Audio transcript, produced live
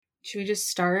Should we just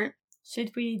start?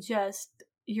 Should we just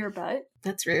your butt?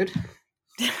 That's rude.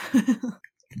 It's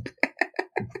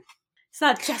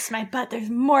not just my butt. There's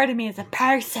more to me as a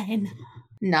person.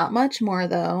 Not much more,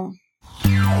 though.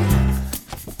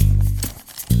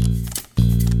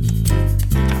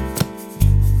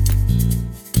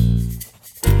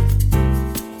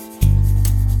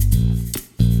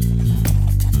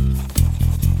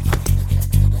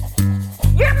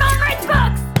 Your mom writes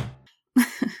books!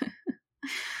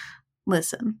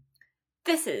 Listen.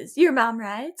 This is Your Mom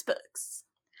Writes Books.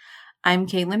 I'm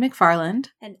Caitlin McFarland.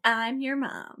 And I'm your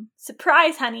mom.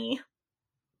 Surprise, honey.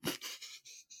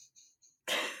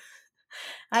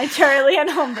 I'm Charlie Ann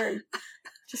Holmberg.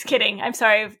 Just kidding. I'm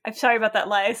sorry. I'm sorry about that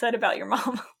lie I said about your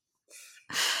mom.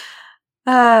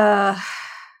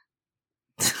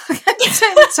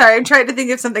 Sorry, I'm trying to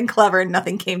think of something clever and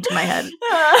nothing came to my head.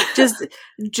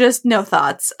 Just no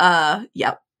thoughts.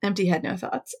 Yep. Empty head, no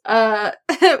thoughts.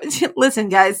 Listen,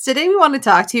 guys, today we want to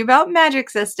talk to you about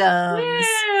magic systems. Yeah.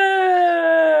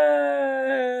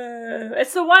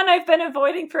 It's the one I've been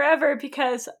avoiding forever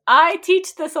because I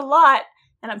teach this a lot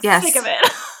and I'm sick of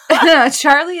it.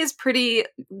 Charlie is pretty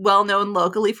well known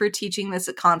locally for teaching this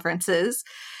at conferences.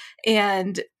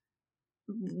 And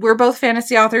we're both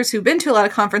fantasy authors who've been to a lot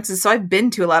of conferences, so I've been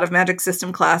to a lot of magic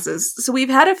system classes. So we've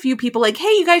had a few people like,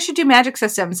 hey, you guys should do magic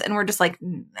systems. And we're just like,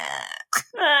 nah.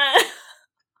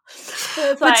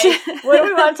 It's like, what do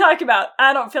we want to talk about?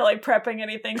 I don't feel like prepping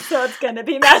anything, so it's going to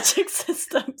be magic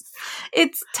systems.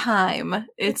 It's time.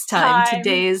 It's time.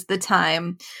 Today is the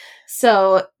time.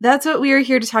 So that's what we are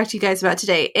here to talk to you guys about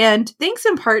today. And thanks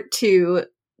in part to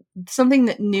something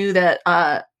that new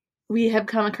that we have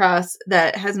come across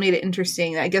that has made it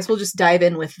interesting. I guess we'll just dive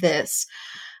in with this.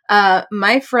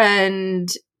 My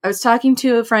friend, I was talking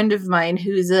to a friend of mine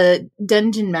who's a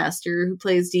dungeon master who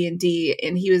plays D&D,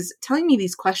 and he was telling me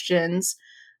these questions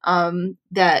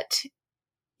that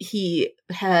he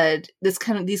had these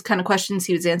kind of questions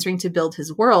he was answering to build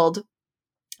his world.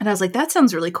 And I was like, that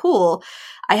sounds really cool.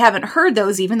 I haven't heard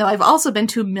those, even though I've also been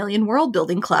to a million world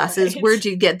building classes. Right. Where'd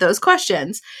you get those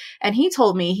questions? And he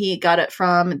told me he got it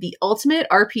from the Ultimate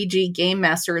RPG Game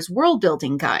Master's World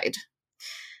Building Guide,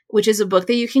 which is a book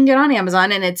that you can get on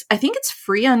Amazon. And I think it's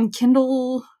free on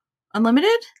Kindle Unlimited.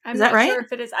 Is that right? I'm not sure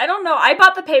if it is. I don't know. I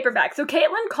bought the paperback. So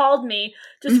Caitlin called me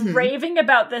just raving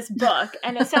about this book.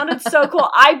 And it sounded so cool.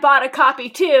 I bought a copy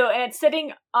too. And it's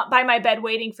sitting by my bed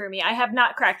waiting for me. I have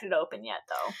not cracked it open yet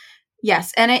though.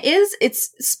 Yes. And it's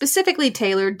specifically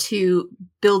tailored to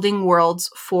building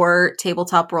worlds for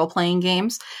tabletop role-playing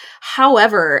games.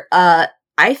 However,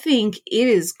 I think it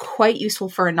is quite useful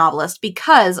for a novelist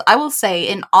because I will say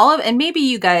and maybe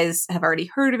you guys have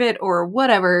already heard of it or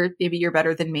whatever, maybe you're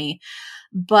better than me.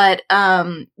 But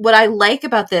what I like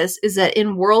about this is that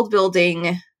in world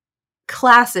building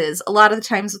classes, a lot of the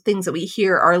times the things that we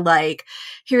hear are like,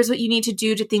 here's what you need to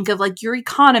do to think of like your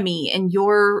economy and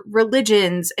your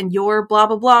religions and your blah,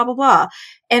 blah, blah, blah, blah.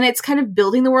 And it's kind of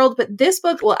building the world. But this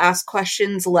book will ask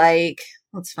questions like,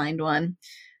 let's find one.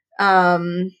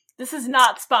 This is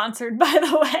not sponsored, by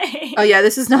the way. Oh, yeah,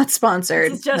 this is not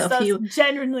sponsored. It's just us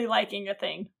genuinely liking a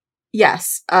thing.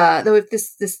 Yes. Though if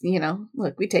this,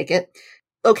 look, we take it.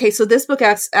 Okay, so this book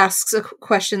asks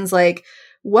questions like,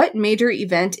 what major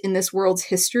event in this world's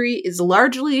history is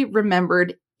largely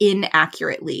remembered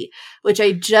inaccurately? Which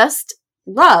I just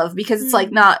love because it's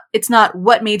it's not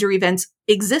what major events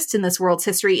exist in this world's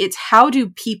history. It's how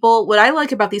do people, what I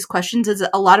like about these questions is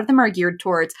a lot of them are geared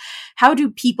towards how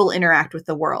do people interact with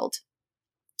the world?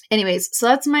 Anyways, so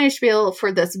that's my spiel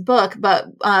for this book, but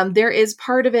there is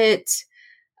part of it.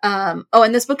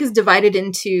 And this book is divided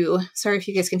into, sorry if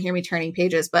you guys can hear me turning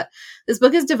pages, but this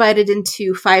book is divided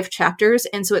into 5 chapters.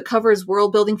 And so it covers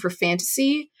world building for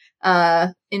fantasy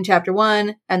in chapter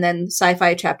 1, and then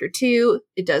sci-fi chapter 2.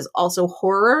 It does also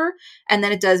horror. And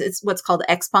then it's what's called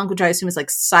X-punk, which I assume is like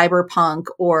cyberpunk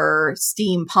or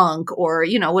steampunk or,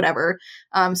 whatever.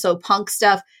 So punk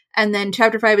stuff. And then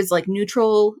chapter 5 is like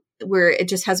neutral, where it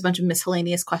just has a bunch of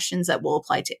miscellaneous questions that will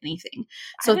apply to anything.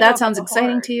 So that sounds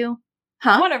exciting to you.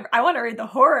 Huh? I want to read the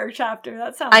horror chapter.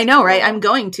 That sounds I know, cool. Right? I'm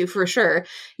going to for sure.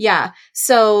 Yeah.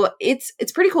 So it's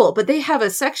pretty cool. But they have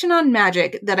a section on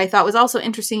magic that I thought was also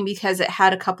interesting because it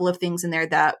had a couple of things in there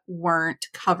that weren't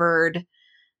covered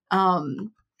in a lot of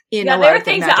the there were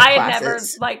things that I had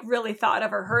classes. never really thought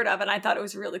of or heard of, and I thought it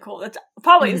was really cool. That's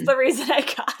probably is the reason I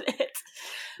got it.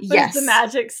 Yes. The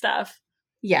magic stuff.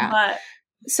 Yeah. But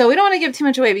so we don't want to give too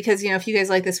much away because, if you guys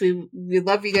like this, we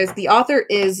love you guys. The author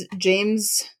is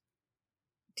James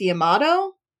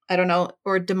D'Amato, I don't know,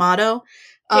 or D'Amato.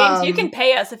 James, you can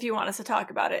pay us if you want us to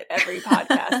talk about it every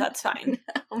podcast. That's fine.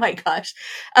 Oh my gosh.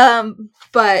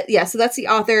 But yeah, so that's the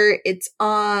author. It's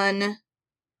on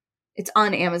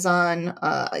Amazon.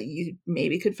 You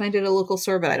maybe could find it at a local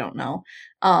store, but I don't know.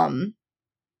 And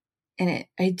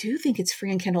I do think it's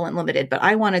free on Kindle Unlimited, but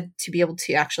I wanted to be able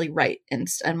to actually write and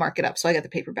mark it up. So I got the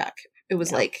paperback. It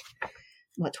was like,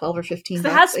 what, 12 or 15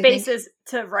 bucks, it has spaces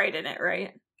to write in it,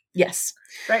 right? Yes.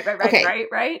 Right. Okay.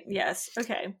 Right. Yes.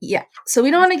 Okay. Yeah. So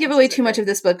we don't want to give away too much of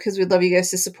this book because we'd love you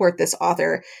guys to support this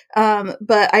author.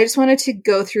 But I just wanted to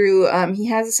go through, he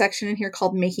has a section in here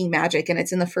called Making Magic, and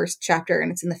it's in the first chapter,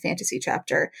 and it's in the fantasy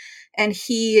chapter. And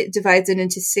he divides it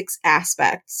into 6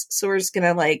 aspects. So we're just going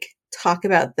to talk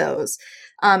about those.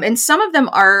 And some of them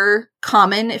are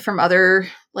common from other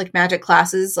magic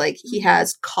classes. He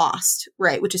has cost,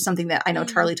 right? Which is something that I know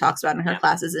Charlie talks about in her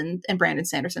classes and Brandon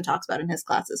Sanderson talks about in his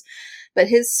classes. But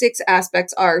his 6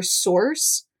 aspects are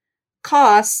source,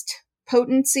 cost,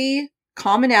 potency,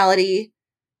 commonality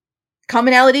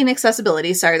and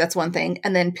accessibility. Sorry, that's one thing.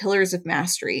 And then pillars of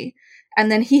mastery. And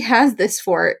then he has this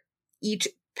for each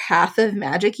path of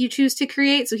magic you choose to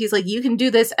create. So he's like, you can do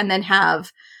this and then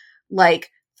have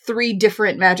 3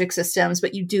 different magic systems,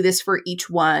 but you do this for each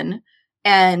one.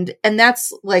 And that's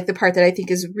the part that I think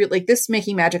is really, this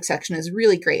Making Magic section is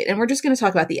really great. And we're just going to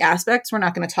talk about the aspects. We're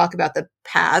not going to talk about the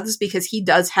paths because he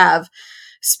does have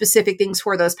specific things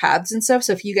for those paths and stuff.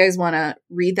 So if you guys want to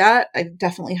read that, I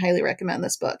definitely highly recommend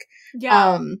this book.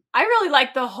 Yeah. I really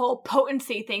like the whole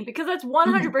potency thing because that's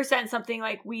 100% something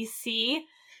we see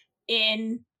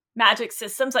in magic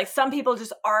systems. Some people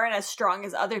just aren't as strong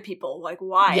as other people.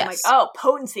 Why? Yes.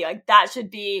 Potency. That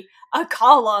should be a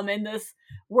column in this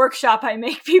workshop I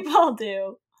make people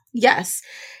do. Yes.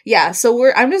 Yeah.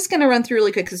 So I'm just going to run through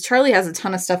really quick because Charlie has a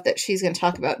ton of stuff that she's going to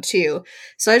talk about too.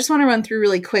 So I just want to run through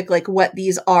really quick, what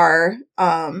these are.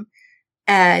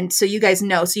 And so you guys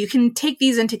know, so you can take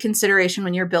these into consideration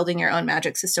when you're building your own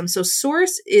magic system. So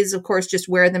source is, of course, just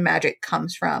where the magic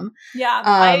comes from. Yeah.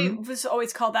 I was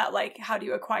always called that, how do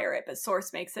you acquire it? But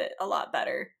source makes it a lot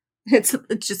better. It's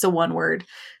just a one word.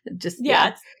 It's,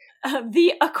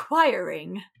 the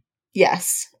acquiring.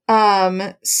 Yes.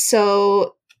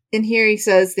 So in here he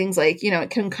says things it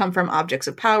can come from objects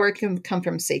of power, it can come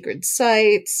from sacred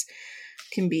sites,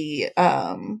 can be,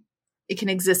 it can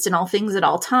exist in all things at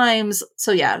all times.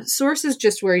 So yeah, source is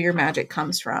just where your magic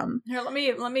comes from. Here, let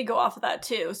me go off of that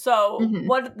too. So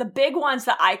what the big ones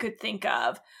that I could think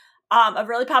of, a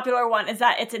really popular one is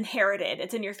that it's inherited.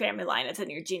 It's in your family line. It's in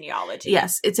your genealogy.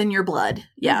 Yes, it's in your blood.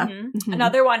 Yeah.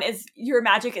 Another one is your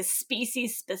magic is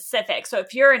species specific. So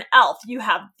if you're an elf, you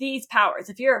have these powers.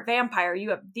 If you're a vampire, you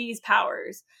have these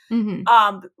powers.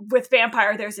 With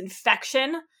vampire, there's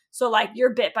infection. So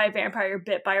you're bit by a vampire, you're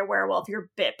bit by a werewolf, you're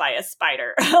bit by a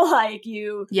spider.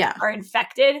 You are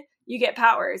infected, you get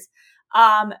powers.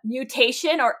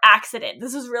 Mutation or accident.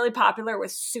 This is really popular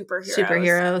with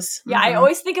superheroes. Yeah, I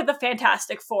always think of the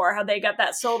Fantastic Four, how they got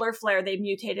that solar flare, they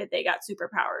mutated, they got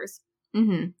superpowers.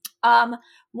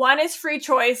 One is free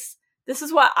choice. This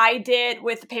is what I did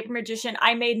with the Paper Magician.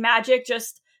 I made magic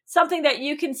just something that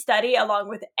you can study along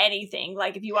with anything.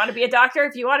 If you want to be a doctor,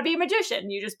 if you want to be a magician,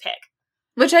 you just pick.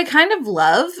 Which I kind of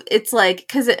love. It's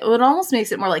because it almost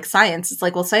makes it more like science.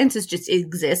 It's science just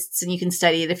exists and you can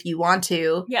study it if you want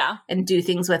to. Yeah. And do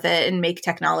things with it and make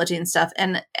technology and stuff.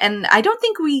 And I don't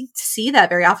think we see that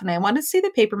very often. I want to say the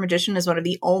Paper Magician is one of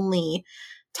the only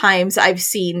times I've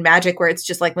seen magic where it's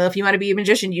just well, if you want to be a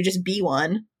magician, you just be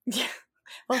one. Yeah.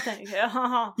 Well, thank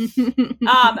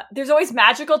you. There's always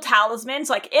magical talismans.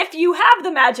 If you have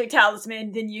the magic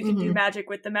talisman, then you can do magic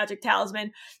with the magic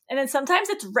talisman. And then sometimes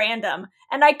it's random.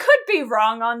 And I could be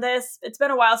wrong on this. It's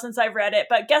been a while since I've read it.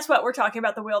 But guess what? We're talking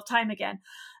about the Wheel of Time again.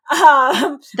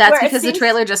 That's because the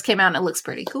trailer just came out and it looks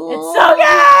pretty cool. It's so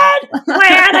good!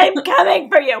 Man, I'm coming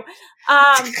for you.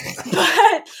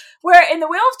 But where in the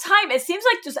Wheel of Time, it seems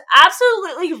just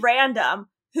absolutely random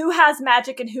who has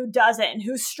magic and who doesn't, and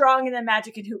who's strong in the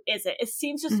magic and who isn't. It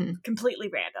seems just completely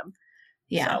random.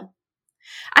 Yeah. So.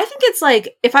 I think it's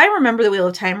if I remember the Wheel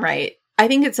of Time right, I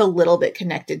think it's a little bit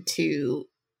connected to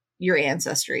your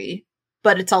ancestry,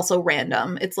 but it's also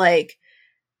random. It's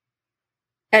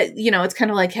it's kind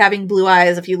of like having blue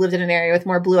eyes. If you lived in an area with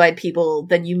more blue-eyed people,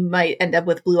 then you might end up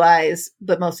with blue eyes,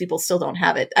 but most people still don't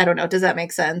have it. I don't know. Does that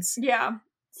make sense? Yeah.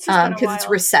 Because it's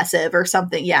recessive or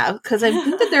something. Yeah. Because I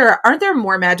think that aren't there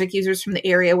more magic users from the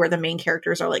area where the main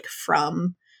characters are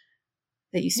from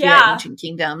that used to be that ancient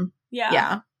kingdom. Yeah.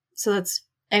 Yeah. So that's,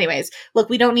 anyways, look,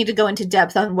 we don't need to go into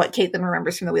depth on what Caitlin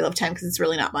remembers from the Wheel of Time because it's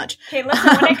really not much. Okay, listen,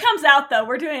 when it comes out though,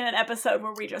 we're doing an episode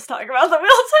where we just talk about the Wheel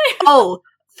of Time. Oh,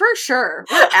 For sure.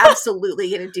 We're absolutely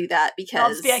going to do that because... I'll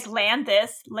just be like, land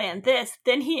this.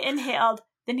 Then he inhaled,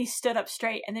 then he stood up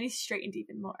straight, and then he straightened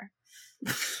even more.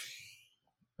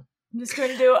 I'm just going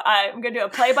to do a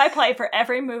play-by-play for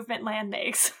every movement Lan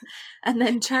makes. And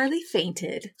then Charlie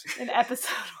fainted. In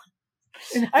episode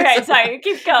 1. Okay, sorry,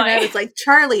 keep going. And I was like,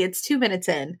 Charlie, it's 2 minutes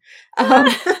in.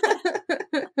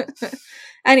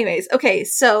 Anyways, okay,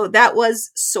 so that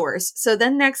was source. So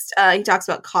then next, he talks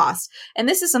about cost. And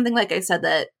this is something, like I said,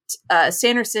 that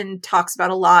Sanderson talks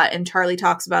about a lot and Charlie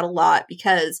talks about a lot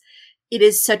because it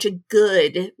is such a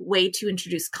good way to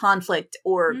introduce conflict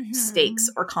or stakes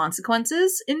or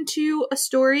consequences into a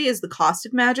story is the cost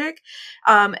of magic.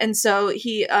 And so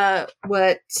he, I'm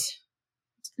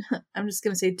just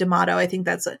going to say D'Amato. I think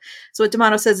that's it. So what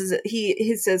D'Amato says is that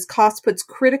he says cost puts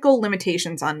critical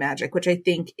limitations on magic, which I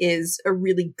think is a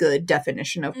really good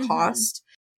definition of cost.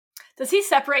 Does he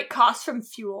separate cost from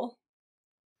fuel?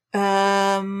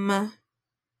 I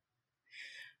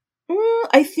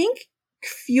think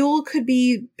fuel could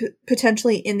be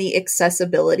potentially in the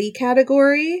accessibility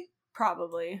category.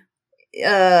 Probably.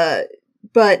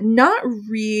 But not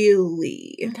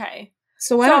really. Okay.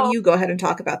 So why don't you go ahead and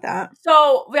talk about that?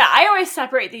 So, yeah, I always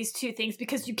separate these two things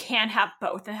because you can have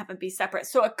both and have them be separate.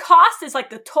 So a cost is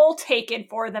like the toll taken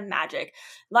for the magic.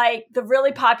 Like, the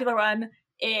really popular one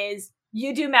is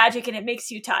you do magic and it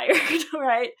makes you tired,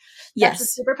 right? Yes. That's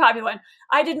a super popular one.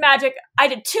 I did magic. I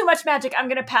did too much magic. I'm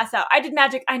going to pass out. I did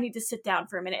magic. I need to sit down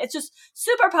for a minute. It's just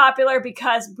super popular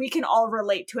because we can all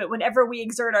relate to it. Whenever we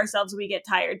exert ourselves, we get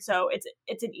tired. So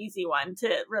it's an easy one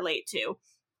to relate to.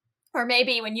 Or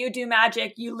maybe when you do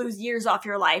magic, you lose years off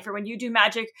your life. Or when you do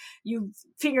magic,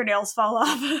 fingernails fall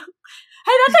off. Hey,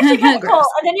 that's actually kind of cool.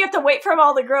 And then you have to wait for them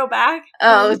all to grow back.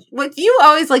 Oh, well, you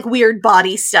always like weird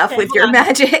body stuff with your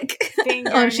magic.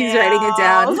 Oh, she's writing it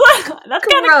down. That's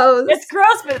gross. It's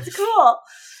gross, but it's cool.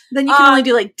 Then you can only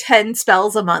do like 10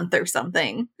 spells a month or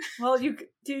something. Well, you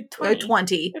do 20. Or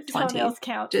 20. If toenails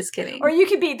count. Just kidding. Or you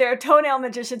could be, there are toenail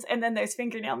magicians and then there's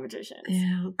fingernail magicians.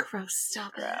 Ew, gross.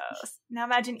 Stop it. Gross. Now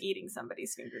imagine eating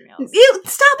somebody's fingernails. Ew,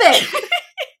 stop it!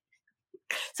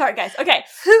 Sorry, guys. Okay.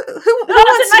 Who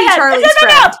wants to be Charlie's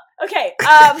friend? Okay.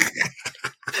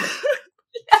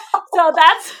 So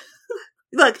that's...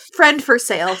 Look, friend for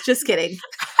sale. Just kidding.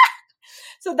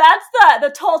 So that's the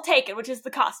toll taken, which is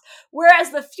the cost. Whereas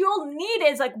the fuel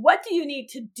needed is like, what do you need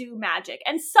to do magic?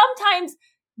 And sometimes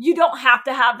you don't have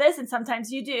to have this, and sometimes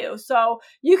you do. So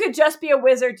you could just be a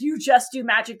wizard. You just do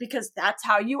magic because that's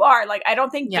how you are. Like, I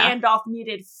don't think Gandalf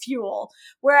needed fuel.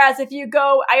 Whereas if you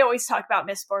go, I always talk about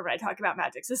Mistborn when I talk about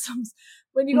magic systems.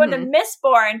 When you go into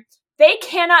Mistborn, they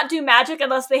cannot do magic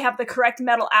unless they have the correct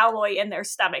metal alloy in their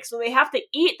stomach. So they have to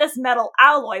eat this metal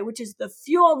alloy, which is the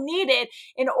fuel needed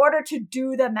in order to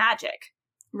do the magic.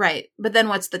 Right. But then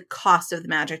what's the cost of the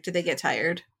magic? Do they get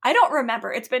tired? I don't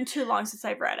remember. It's been too long since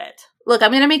I've read it. Look, I'm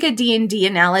going to make a D&D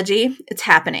analogy. It's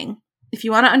happening. If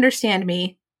you want to understand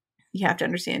me, you have to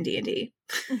understand D&D.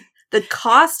 The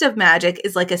cost of magic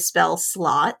is like a spell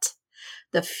slot.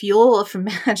 The fuel for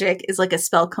magic is like a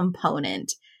spell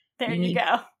component. There you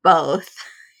go. Both.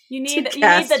 You need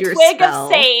the twig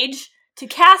of sage to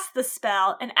cast the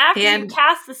spell, and after you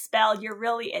cast the spell, you're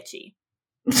really itchy.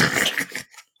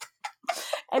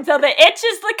 And so the itch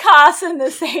is the cost, and the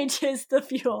sage is the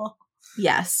fuel.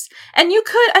 Yes, and you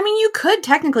could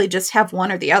technically just have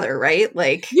one or the other, right?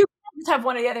 Like you can just have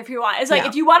one or the other if you want. It's like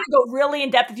if you want to go really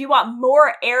in depth, if you want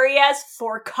more areas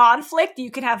for conflict, you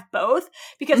can have both.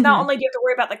 Because not only do you have to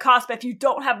worry about the cost, but if you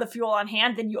don't have the fuel on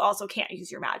hand, then you also can't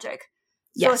use your magic.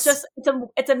 So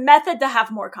it's a method to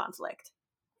have more conflict.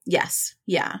 Yes.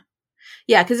 Yeah.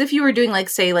 Yeah, because if you were doing like,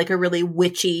 say, like a really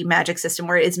witchy magic system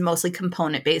where it's mostly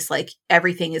component based, like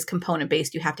everything is component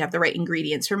based, you have to have the right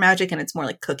ingredients for magic, and it's more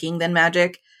like cooking than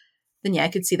magic, then yeah, I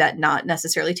could see that not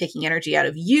necessarily taking energy out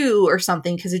of you or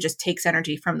something, because it just takes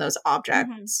energy from those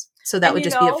objects. So that would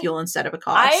just be a fuel instead of a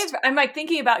cost. I'm like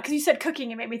thinking about, because you said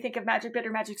cooking, it made me think of magic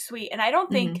bitter, magic sweet, and I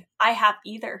don't think I have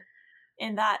either.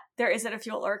 In that there isn't a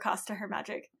fuel or a cost to her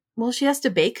magic. Well, she has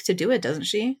to bake to do it, doesn't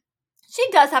she? She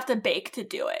does have to bake to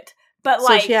do it. But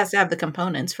so she has to have the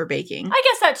components for baking. I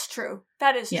guess that's true.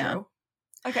 That is true.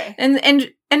 Okay. And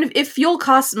if fuel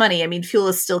costs money, I mean, fuel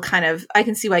is still kind of, I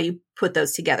can see why you put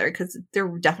those together, because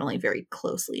they're definitely very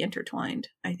closely intertwined,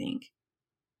 I think.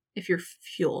 If your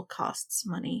fuel costs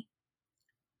money.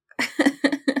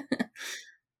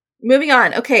 Moving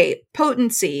on. Okay.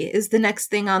 Potency is the next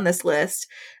thing on this list.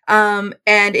 And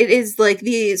it is like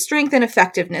the strength and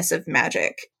effectiveness of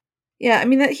magic. Yeah. I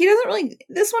mean, he doesn't really,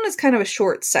 this one is kind of a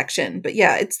short section, but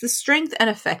yeah, it's the strength and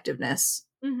effectiveness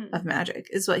of magic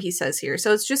is what he says here.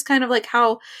 So it's just kind of like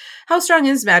how strong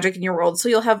is magic in your world? So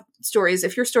you'll have stories.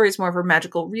 If your story is more of a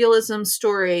magical realism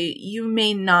story, you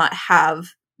may not have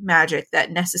magic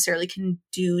that necessarily can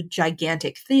do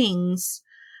gigantic things.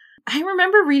 I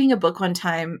remember reading a book one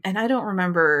time, and I don't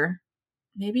remember,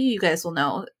 maybe you guys will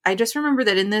know. I just remember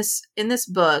that in this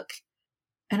book,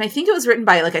 and I think it was written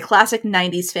by like a classic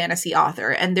 90s fantasy author,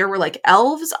 and there were like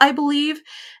elves, I believe,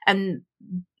 and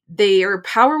their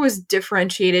power was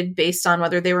differentiated based on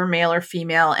whether they were male or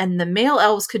female, and the male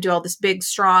elves could do all this big,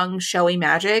 strong, showy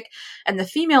magic, and the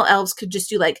female elves could just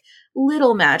do like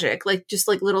little magic, like just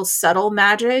like little subtle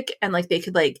magic, and like they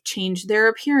could like change their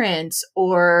appearance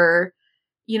or,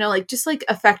 you know, like just like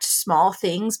affect small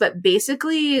things. But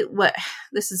basically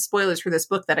this is spoilers for this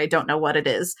book that I don't know what it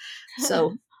is,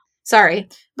 so sorry,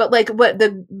 but like what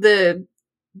the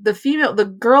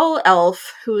girl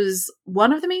elf, who's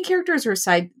one of the main characters or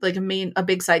a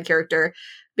big side character,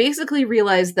 basically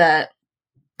realized that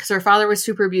because her father was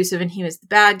super abusive and he was the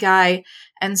bad guy,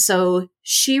 and so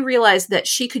she realized that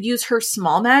she could use her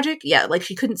small magic. Yeah, like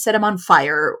she couldn't set him on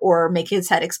fire or make his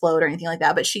head explode or anything like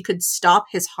that, but she could stop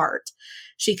his heart.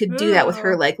 She could do that with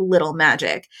her like little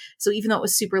magic. So even though it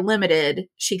was super limited,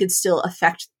 she could still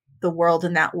affect the world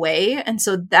in that way. And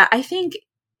so that, I think,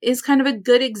 is kind of a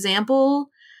good example.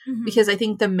 Because I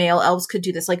think the male elves could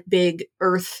do this like big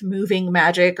earth moving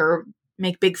magic or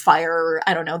make big fire, or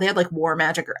I don't know. They had like war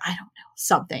magic or I don't know,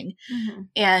 something.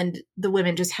 And the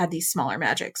women just had these smaller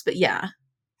magics. But yeah.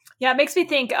 Yeah, it makes me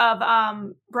think of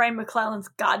Brian McClellan's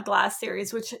God Glass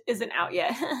series, which isn't out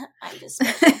yet. I'm just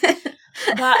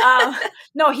but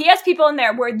no, he has people in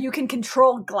there where you can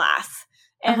control glass.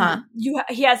 And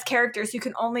he has characters who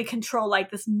can only control like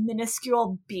this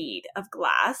minuscule bead of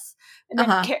glass, and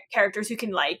then characters who can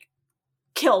like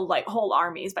kill like whole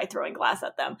armies by throwing glass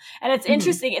at them. And it's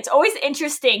interesting. It's always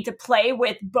interesting to play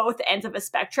with both ends of a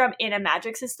spectrum in a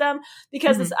magic system,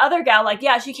 because this other gal, like,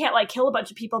 yeah, she can't like kill a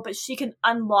bunch of people, but she can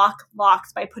unlock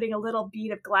locks by putting a little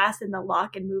bead of glass in the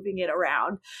lock and moving it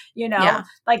around, you know? Yeah.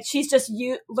 Like she's just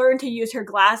learned to use her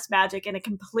glass magic in a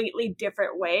completely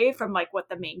different way from like what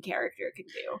the main character can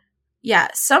do. Yeah,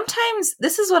 sometimes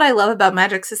this is what I love about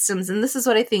magic systems, and this is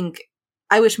what I think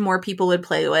I wish more people would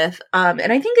play with. And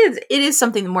I think it is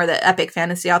something more that epic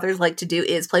fantasy authors like to do,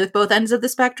 is play with both ends of the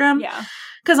spectrum. Yeah.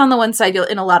 Because on the one side,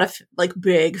 in a lot of like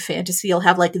big fantasy, you'll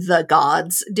have like the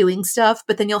gods doing stuff,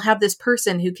 but then you'll have this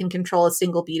person who can control a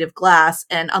single bead of glass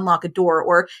and unlock a door,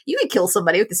 or you could kill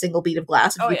somebody with a single bead of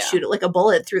glass if you shoot it like a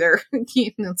bullet through their,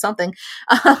 something.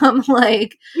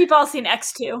 Like we've all seen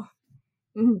X2.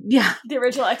 Yeah. The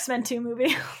original X-Men 2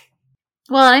 movie.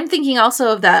 Well, I'm thinking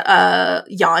also of that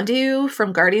Yondu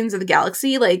from Guardians of the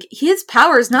Galaxy. Like, his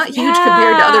power is not huge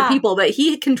compared to other people, but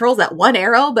he controls that one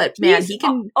arrow, but man, he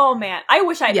can... Oh man, I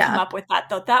wish I'd come up with that,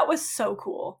 though. That was so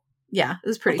cool. Yeah, it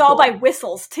was pretty cool. It's all by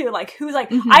whistles, too. Like, who's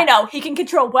like, I know, he can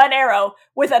control one arrow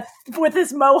with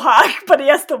his mohawk, but he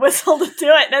has to whistle to do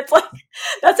it. And it's like,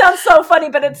 that sounds so funny,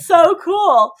 but it's so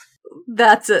cool.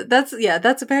 That's a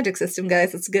magic system,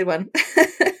 guys. That's a good one.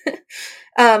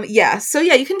 So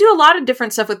you can do a lot of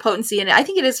different stuff with potency, and I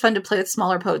think it is fun to play with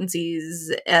smaller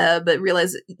potencies, but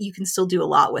realize you can still do a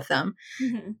lot with them.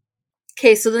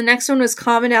 Okay, so the next one was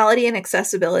commonality and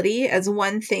accessibility as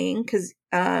one thing, because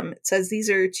it says these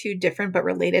are two different but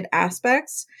related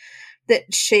aspects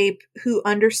that shape who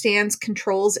understands,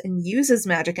 controls, and uses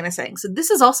magic in a setting. So this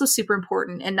is also super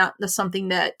important, and not something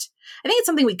that I think it's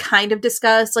something we kind of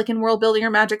discuss like in world building or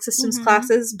magic systems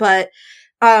classes, but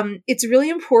it's really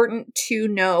important to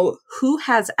know who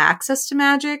has access to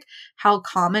magic, how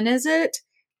common is it.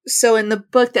 So in the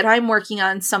book that I'm working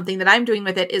on, something that I'm doing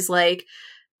with it is like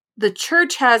the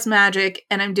church has magic,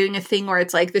 and I'm doing a thing where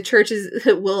it's like the church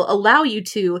will allow you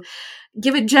to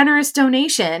give a generous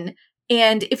donation.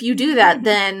 And if you do that,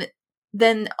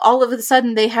 then all of a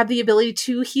sudden they have the ability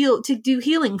to do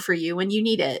healing for you when you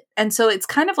need it. And so it's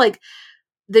kind of like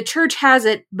the church has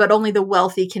it, but only the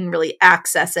wealthy can really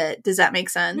access it. Does that make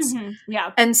sense?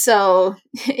 Yeah. And so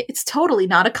it's totally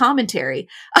not a commentary.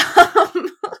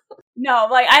 No,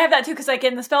 like I have that too, because like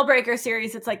in the Spellbreaker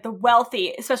series, it's like the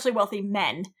wealthy, especially wealthy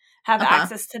men, have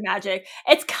access to magic.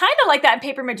 It's kind of like that in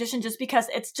Paper Magician, just because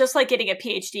it's just like getting a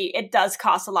PhD. It does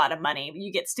cost a lot of money.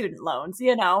 You get student loans,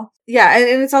 you know? Yeah,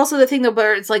 and it's also the thing though,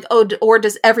 where it's like, oh, or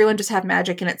does everyone just have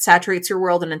magic and it saturates your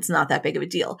world and it's not that big of a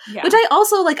deal? Yeah. Which I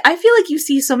also, like, I feel like you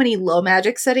see so many low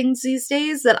magic settings these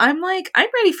days that I'm like, I'm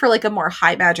ready for like a more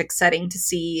high magic setting to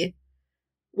see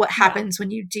what happens when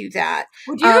you do that.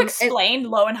 Would you explain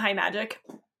low and high magic?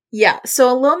 Yeah,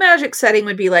 so a low magic setting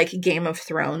would be like Game of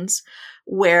Thrones,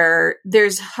 where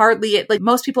there's hardly, like,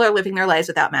 most people are living their lives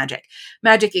without magic.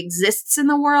 Magic exists in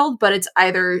the world, but it's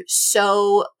either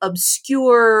so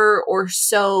obscure or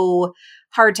so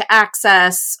hard to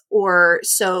access or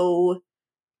so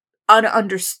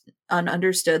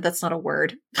ununderstood. That's not a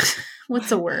word.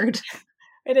 What's a word?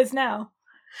 It is now.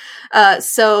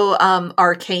 So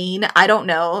arcane, I don't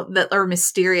know, that are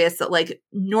mysterious, that like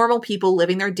normal people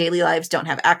living their daily lives don't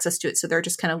have access to it. So they're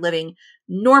just kind of living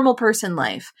normal person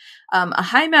life. A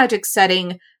high magic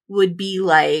setting would be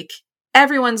like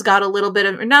everyone's got a little bit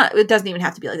of, or not, it doesn't even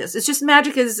have to be like this. It's just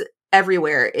magic is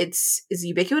everywhere. Is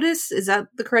ubiquitous. Is that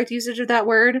the correct usage of that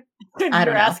word? I don't know.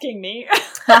 You're asking me.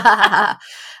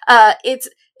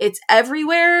 It's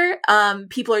everywhere.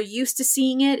 People are used to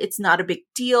seeing it. It's not a big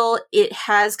deal. It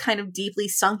has kind of deeply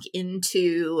sunk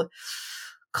into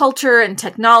culture and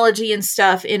technology and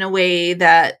stuff in a way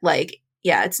that, like,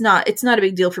 yeah, it's not a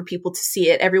big deal for people to see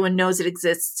it. Everyone knows it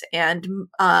exists, and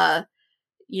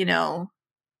you know,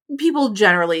 people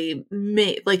generally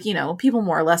people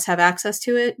more or less have access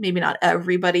to it. Maybe not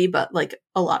everybody, but like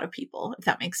a lot of people, if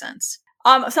that makes sense.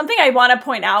 Something I want to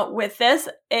point out with this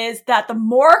is that the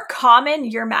more common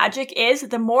your magic is,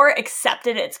 the more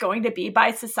accepted it's going to be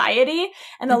by society.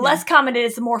 And the less common it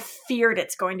is, the more feared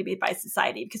it's going to be by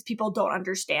society because people don't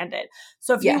understand it.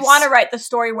 So if you want to write the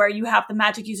story where you have the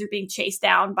magic user being chased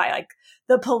down by like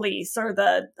the police or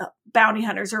the bounty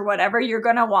hunters or whatever, you're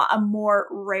going to want a more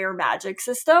rare magic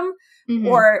system.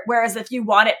 Or whereas if you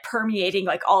want it permeating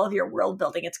like all of your world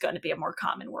building, it's going to be a more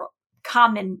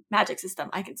common magic system.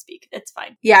 I can speak. It's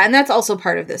fine. Yeah, and that's also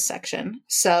part of this section.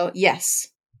 So, yes.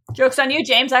 Joke's on you,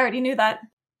 James. I already knew that.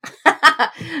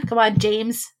 Come on,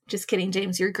 James. Just kidding,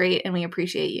 James. You're great, and we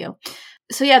appreciate you.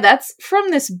 So, yeah, that's from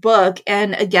this book.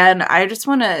 And again, I just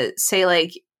want to say,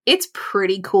 like, it's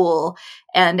pretty cool.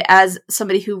 And as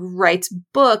somebody who writes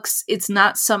books, it's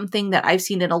not something that I've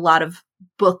seen in a lot of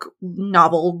book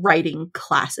novel writing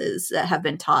classes that have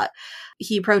been taught.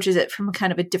 He approaches it from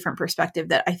kind of a different perspective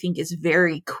that I think is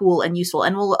very cool and useful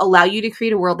and will allow you to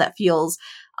create a world that feels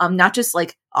not just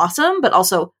like awesome, but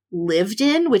also lived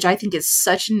in, which I think is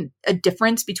such a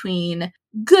difference between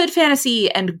good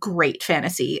fantasy and great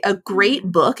fantasy. A great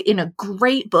book, in a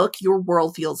great book, your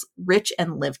world feels rich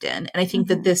and lived in. And I think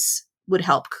that this would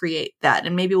help create that.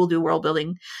 And maybe we'll do a world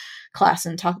building class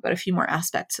and talk about a few more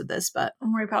aspects of this, but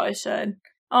we probably should.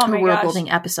 Oh my gosh. World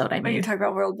building episode, I mean. We can talk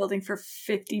about world building for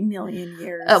 50 million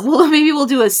years. Well, maybe we'll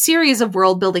do a series of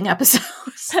world building episodes.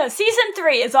 Season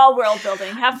 3 is all world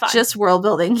building. Have fun. Just world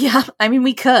building. Yeah. I mean,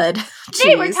 we could.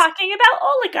 Today we're talking about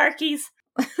oligarchies.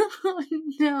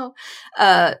 No.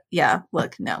 Yeah,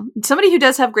 look, no. Somebody who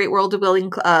does have great world building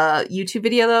YouTube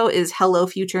video, though, is Hello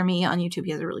Future Me on YouTube.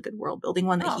 He has a really good world building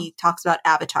one that he talks about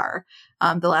Avatar,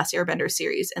 the Last Airbender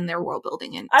series, and their world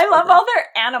building. And I love all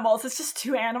their animals. It's just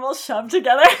two animals shoved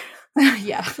together.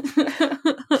 Yeah.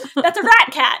 That's a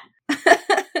rat cat.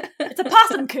 It's a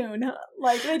possum coon.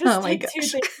 Like, they just take two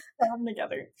things and shove them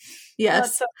together.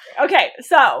 Yes. Okay,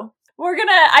 so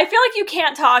I feel like you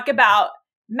can't talk about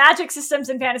magic systems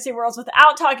in fantasy worlds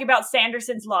without talking about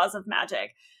Sanderson's Laws of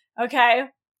Magic. Okay?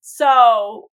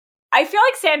 So, I feel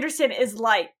like Sanderson is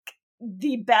like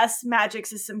the best magic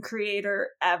system creator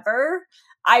ever.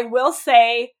 I will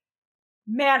say,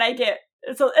 man,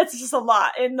 it's just a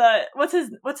lot in the, what's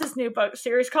his new book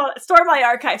series called? Stormlight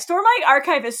Archive. Stormlight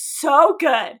Archive is so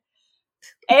good.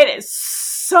 It is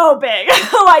so big.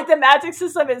 Like, the magic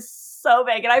system is so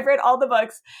big. And I've read all the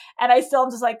books and I still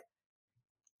am just like,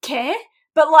 okay?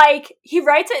 But, like, he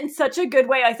writes it in such a good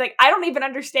way. I was like, I don't even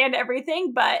understand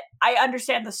everything, but I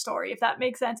understand the story, if that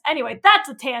makes sense. Anyway, that's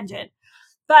a tangent.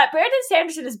 But Brandon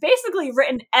Sanderson has basically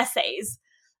written essays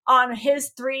on his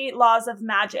 3 laws of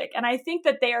magic. And I think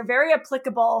that they are very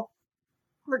applicable,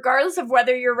 regardless of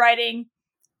whether you're writing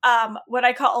what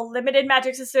I call a limited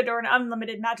magic system or an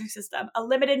unlimited magic system. A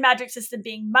limited magic system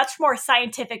being much more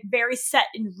scientific, very set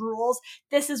in rules.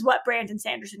 This is what Brandon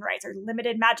Sanderson writes, are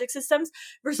limited magic systems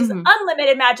versus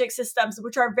unlimited magic systems,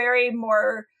 which are very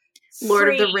more Lord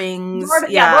of the Rings. Lord of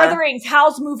the Rings,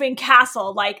 Howl's Moving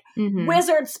Castle, like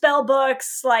wizard spell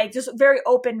books, like just very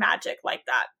open magic like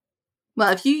that.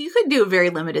 Well, if you could do a very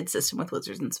limited system with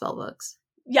wizards and spell books.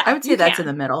 Yeah, I would say that's in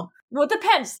the middle. Well, it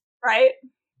depends, right?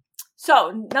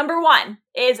 So, number 1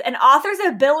 is an author's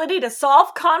ability to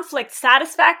solve conflict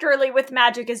satisfactorily with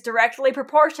magic is directly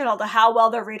proportional to how well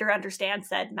the reader understands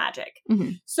said magic.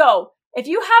 So, if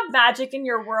you have magic in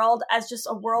your world as just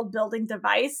a world building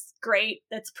device, great,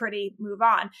 that's pretty, move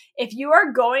on. If you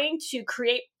are going to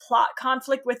create plot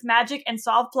conflict with magic and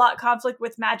solve plot conflict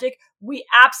with magic, we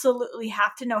absolutely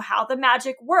have to know how the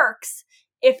magic works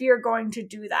if you're going to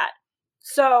do that.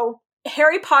 So,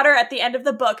 Harry Potter at the end of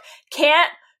the book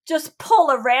can't just pull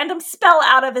a random spell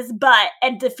out of his butt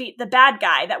and defeat the bad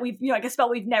guy that we've, like a spell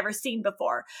we've never seen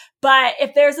before. But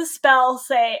if there's a spell,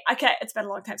 say, okay, it's been a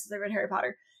long time since I've read Harry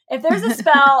Potter. If there's a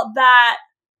spell that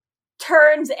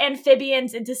turns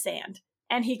amphibians into sand,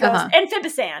 and he goes,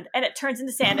 amphibisand, and it turns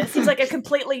into sand, and it seems like a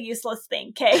completely useless thing,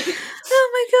 okay? Oh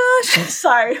my gosh.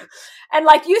 Sorry. And,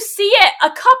 like, you see it a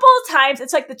couple times.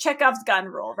 It's like the Chekhov's gun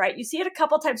rule, right? You see it a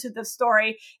couple times through the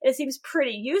story, and it seems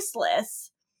pretty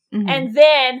useless. Mm-hmm. And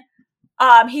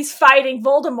then he's fighting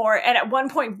Voldemort, and at one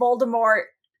point, Voldemort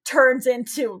turns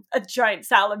into a giant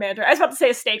salamander. I was about to say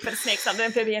a snake, but a snake's not an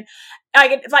amphibian.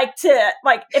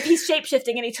 If he's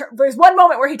shapeshifting, and there's one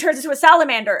moment where he turns into a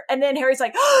salamander, and then Harry's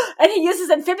like, and he uses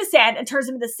amphibisand and turns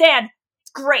him into sand.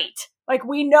 It's great. Like,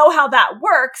 we know how that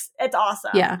works. It's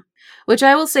awesome. Yeah. Which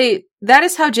I will say, that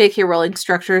is how J.K. Rowling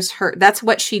structures her. That's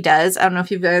what she does. I don't know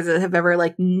if you guys have ever,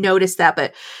 like, noticed that,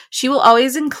 but she will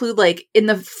always include, like, in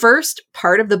the first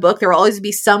part of the book, there will always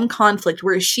be some conflict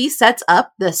where she sets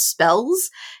up the spells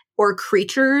or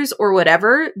creatures or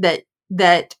whatever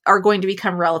that are going to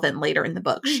become relevant later in the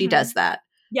book. Mm-hmm. She does that.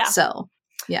 Yeah. So,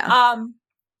 yeah.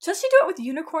 Does she do it with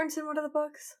unicorns in one of the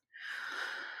books?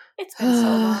 It's been so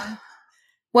long.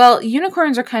 Well,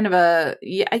 unicorns are kind of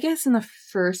I guess in the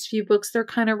first few books, they're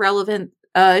kind of relevant.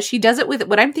 She does it with,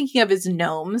 what I'm thinking of is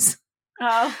gnomes.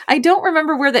 Oh. I don't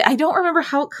remember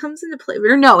how it comes into play.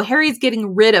 Or no, Harry's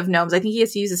getting rid of gnomes. I think he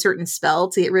has to use a certain spell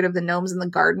to get rid of the gnomes in the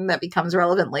garden that becomes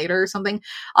relevant later or something.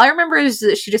 All I remember is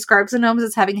that she describes the gnomes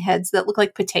as having heads that look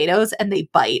like potatoes and they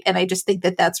bite. And I just think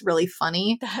that that's really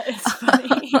funny. That is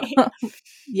funny.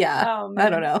 Yeah. I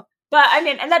don't know. But, I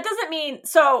mean, and that doesn't mean,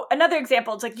 so another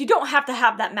example, it's like, you don't have to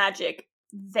have that magic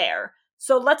there.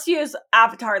 So let's use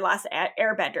Avatar Last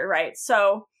Airbender, right?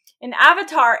 So in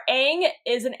Avatar, Aang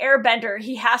is an airbender.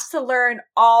 He has to learn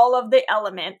all of the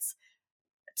elements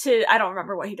I don't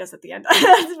remember what he does at the end,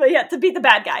 but yeah, to beat the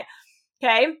bad guy.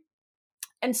 Okay?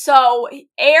 And so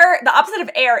the opposite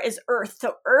of air is earth.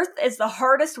 So earth is the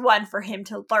hardest one for him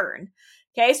to learn.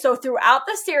 Okay? So throughout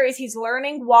the series, he's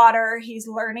learning water, he's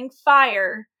learning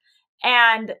fire,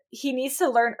 and he needs to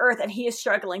learn earth, and he is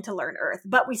struggling to learn earth.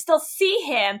 But we still see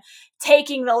him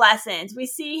taking the lessons. We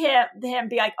see him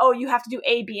be like, oh, you have to do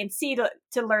A, B, and C to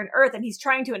learn earth. And he's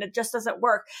trying to, and it just doesn't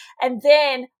work. And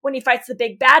then when he fights the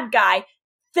big bad guy,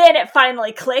 then it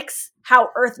finally clicks how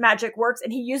earth magic works.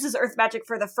 And he uses earth magic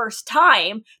for the first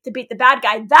time to beat the bad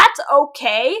guy. That's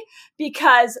okay,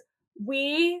 because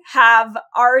we have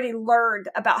already learned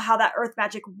about how that earth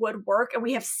magic would work, and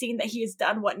we have seen that he has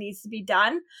done what needs to be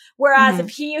done. Whereas if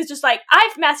he was just like,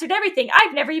 I've mastered everything,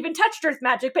 I've never even touched earth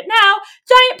magic, but now,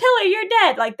 giant pillar, you're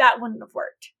dead, like, that wouldn't have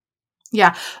worked.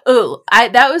 Yeah. Oh,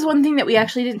 that was one thing that we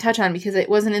actually didn't touch on because it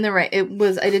wasn't in the right,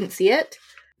 I didn't see it.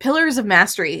 Pillars of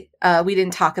Mastery, we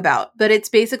didn't talk about, but it's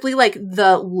basically like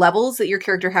the levels that your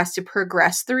character has to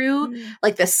progress through,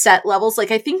 like the set levels. Like,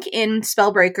 I think in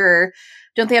Spellbreaker,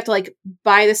 don't they have to, like,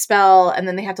 buy the spell and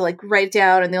then they have to, like, write it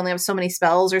down and they only have so many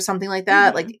spells or something like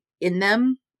that, like, in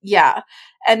them? Yeah.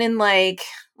 And in, like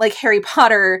Harry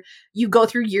Potter, you go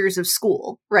through years of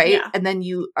school, right? Yeah. And then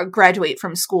you graduate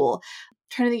from school. I'm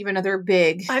trying to think of another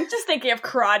big... I'm just thinking of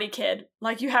Karate Kid.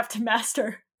 Like, you have to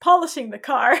master polishing the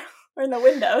car or the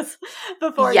windows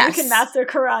before you can master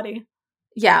karate.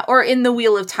 Yeah, or in the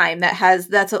Wheel of Time,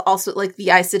 that's also, like, the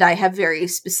Aes Sedai have very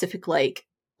specific, like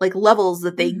levels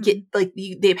that they get, like,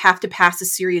 they have to pass a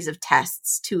series of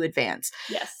tests to advance.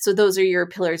 Yes. So those are your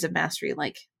pillars of mastery,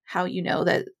 like how you know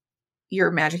that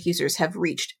your magic users have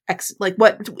reached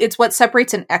what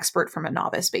separates an expert from a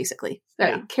novice, basically.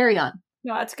 Sorry, carry on.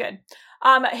 No, that's good.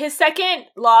 His second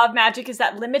law of magic is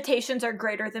that limitations are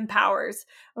greater than powers.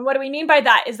 And what do we mean by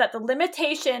that is that the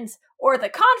limitations or the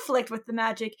conflict with the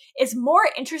magic is more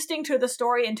interesting to the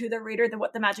story and to the reader than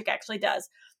what the magic actually does.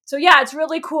 So yeah, it's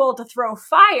really cool to throw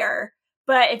fire,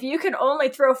 but if you can only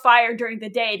throw fire during the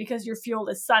day because your fuel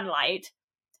is sunlight,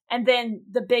 and then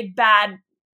the big bad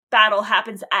battle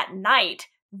happens at night,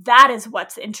 that is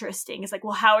what's interesting. It's like,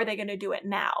 well, how are they going to do it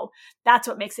now? That's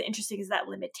what makes it interesting, is that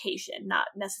limitation, not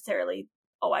necessarily,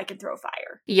 oh, I can throw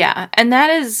fire. Yeah. And that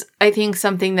is, I think,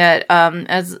 something that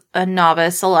as a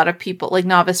novice, a lot of people, like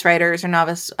novice writers or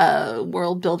novice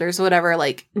world builders or whatever,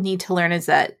 like, need to learn, is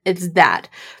that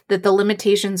the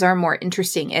limitations are more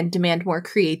interesting and demand more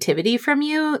creativity from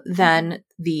you than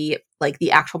the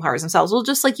actual powers themselves. Well,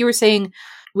 just like you were saying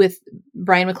with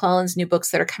Brian McClellan's new books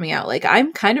that are coming out, like,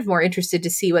 I'm kind of more interested to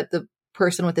see what the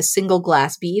person with a single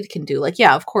glass bead can do. Like,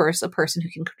 yeah, of course, a person who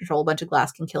can control a bunch of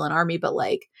glass can kill an army, but,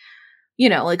 like, you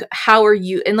know, like, how are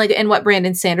you, and what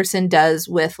Brandon Sanderson does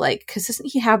with, like, because doesn't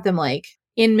he have them, like,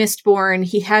 in Mistborn,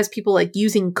 he has people like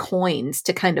using coins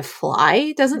to kind of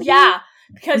fly, doesn't he? Yeah,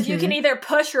 because you can either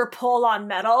push or pull on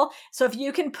metal. So if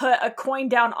you can put a coin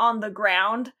down on the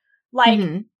ground, like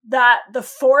that, the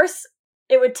force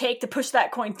it would take to push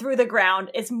that coin through the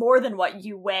ground is more than what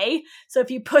you weigh. So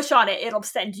if you push on it, it'll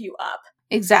send you up.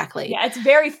 Exactly. Yeah, it's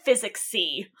very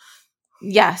physics-y.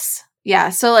 Yes. Yeah.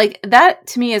 So like that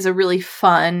to me is a really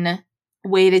fun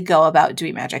way to go about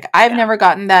doing magic. I've never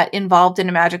gotten that involved in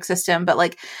a magic system, but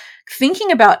like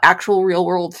thinking about actual real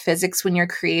world physics when you're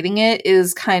creating it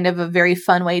is kind of a very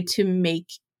fun way to make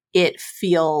it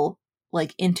feel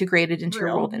like integrated into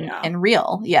your world and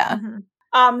real. Yeah.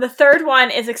 The third one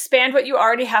is expand what you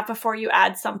already have before you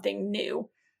add something new.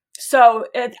 So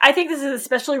I think this is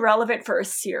especially relevant for a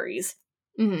series.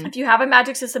 If you have a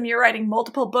magic system, you're writing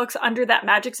multiple books under that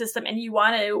magic system and you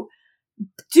want to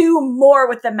do more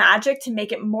with the magic to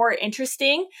make it more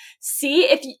interesting. See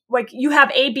if you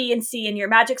have A, B, and C in your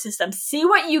magic system. See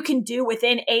what you can do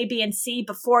within A, B, and C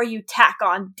before you tack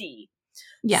on D.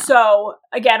 Yeah. So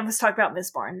again, let's talk about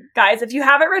Mistborn. Guys, if you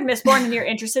haven't read Mistborn and you're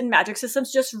interested in magic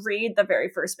systems, just read the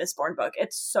very first Mistborn book.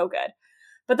 It's so good.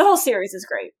 But the whole series is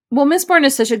great. Well, Mistborn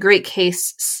is such a great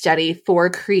case study for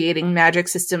creating magic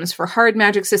systems, for hard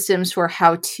magic systems, for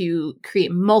how to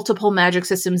create multiple magic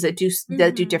systems that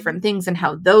do different things and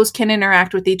how those can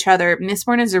interact with each other.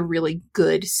 Mistborn is a really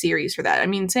good series for that. I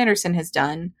mean, Sanderson has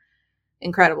done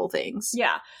incredible things.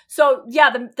 Yeah. So yeah,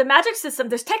 the magic system,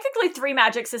 there's technically 3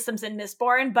 magic systems in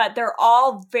Mistborn, but they're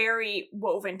all very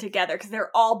woven together because they're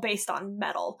all based on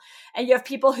metal. And you have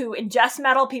people who ingest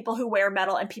metal, people who wear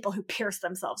metal, and people who pierce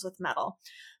themselves with metal.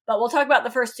 But we'll talk about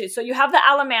the first 2. So you have the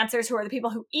Allomancers, who are the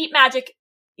people who eat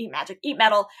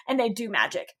metal, and they do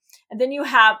magic. And then you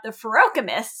have the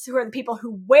Feruchemists, who are the people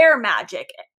who wear magic.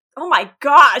 Oh my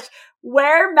gosh,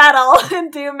 wear metal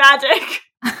and do magic.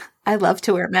 I love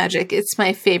to wear magic. It's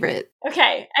my favorite.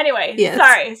 Okay. Anyway,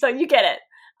 sorry. So you get it.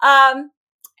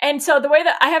 And so the way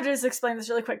that I have to just explain this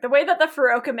really quick. The way that the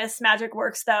Feruchemist magic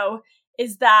works, though,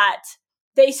 is that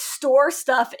they store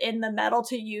stuff in the metal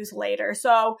to use later.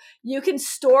 So you can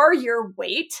store your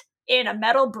weight in a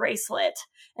metal bracelet.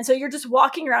 And so you're just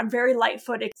walking around very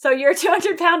light-footed. So you're a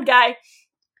 200-pound guy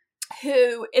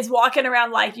who is walking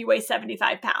around like you weigh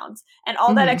 75 pounds and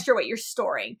all that extra weight you're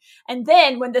storing. And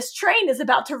then when this train is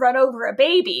about to run over a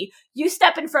baby, you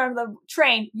step in front of the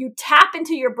train, you tap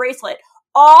into your bracelet,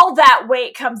 all that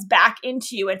weight comes back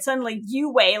into you and suddenly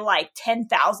you weigh like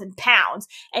 10,000 pounds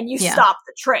and you stop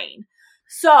the train.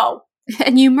 So...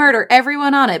 And you murder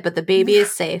everyone on it, but the baby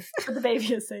is safe. But the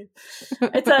baby is safe.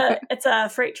 It's a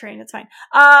freight train. It's fine.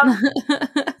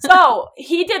 So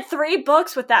he did 3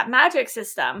 books with that magic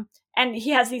system, and he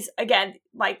has these, again,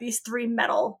 like these 3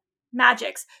 metal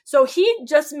magics. So he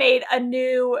just made a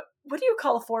new, what do you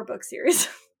call a 4-book series?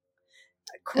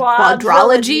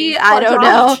 Quadrology? I don't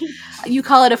know. You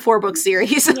call it a 4-book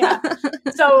series. Yeah.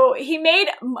 So he made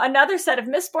another set of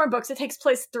Mistborn books that takes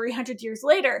place 300 years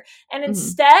later. And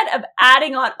instead of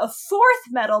adding on a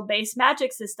 4th metal-based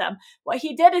magic system, what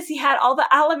he did is he had all the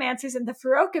Allomancers and the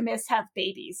Feruchemists have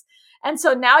babies. And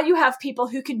so now you have people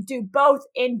who can do both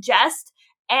ingest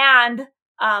and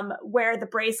wear the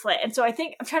bracelet. And so I'm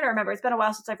trying to remember, it's been a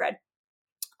while since I've read.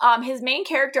 His main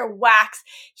character, Wax,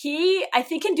 I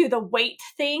think can do the weight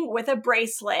thing with a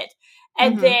bracelet,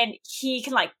 and then he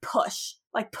can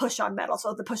push on metal,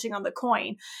 so the pushing on the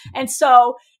coin. And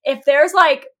so if there's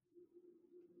like,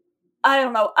 I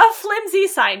don't know, a flimsy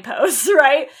signpost,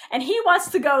 right? And he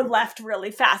wants to go left really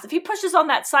fast. If he pushes on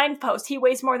that signpost, he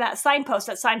weighs more than that signpost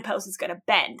is going to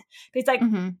bend. But he's like,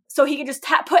 so he can just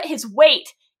put his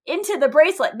weight into the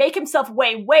bracelet, make himself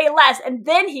weigh way less, and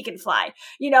then he can fly.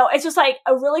 You know, it's just like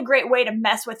a really great way to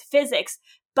mess with physics,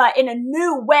 but in a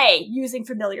new way using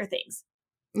familiar things.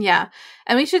 Yeah.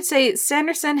 And we should say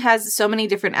Sanderson has so many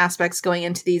different aspects going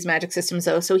into these magic systems,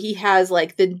 though. So he has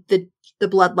like the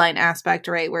bloodline aspect,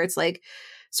 right? Where it's like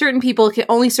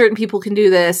only certain people can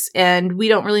do this, and we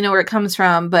don't really know where it comes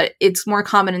from, but it's more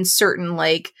common in certain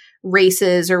like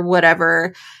races or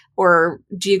whatever, or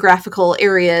geographical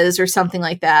areas or something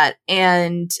like that.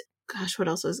 And gosh, what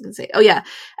else was I going to say? Oh yeah.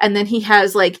 And then he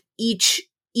has like each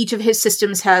of his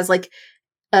systems has like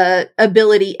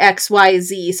ability X, Y,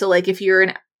 Z. So like if you're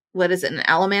an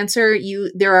Allomancer,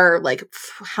 there are like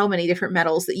how many different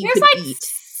metals that you could like eat?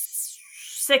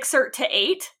 6 or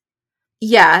 8.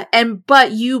 Yeah.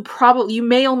 But you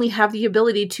may only have the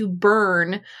ability to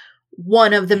burn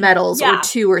one of the metals or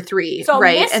 2 or 3, so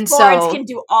right? And so can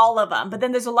do all of them, but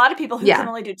then there's a lot of people who can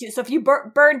only do 2. So if you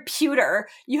burn pewter,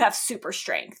 you have super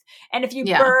strength, and if you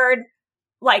burn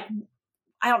like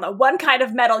I don't know, one kind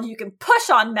of metal, you can push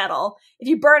on metal. If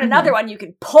you burn another one, you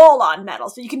can pull on metal.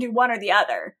 So you can do one or the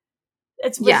other.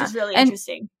 Which is really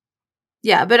interesting.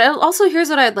 Yeah, but also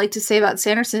here's what I'd like to say about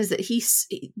Sanderson is that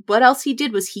what else he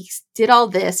did was he did all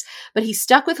this, but he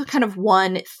stuck with kind of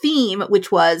one theme,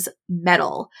 which was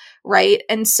metal, right?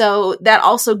 And so that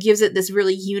also gives it this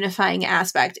really unifying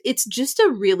aspect. It's just a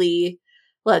really,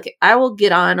 look, I will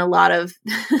get on a lot of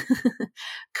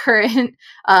current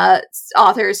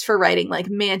authors for writing like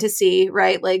fantasy,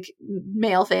 right? Like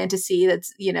male fantasy,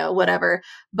 that's, whatever.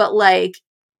 But like,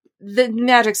 the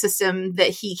magic system that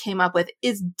he came up with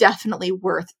is definitely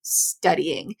worth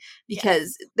studying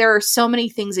because there are so many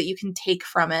things that you can take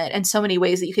from it and so many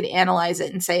ways that you can analyze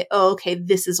it and say, oh, okay,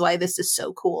 this is why this is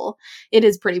so cool. It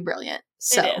is pretty brilliant.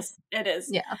 So It is.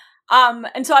 Yeah.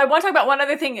 And so I want to talk about one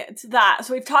other thing to that.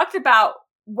 So we've talked about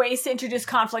ways to introduce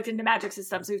conflict into magic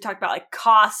systems. We've talked about like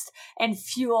cost and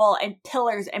fuel and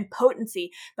pillars and potency,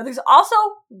 but there's also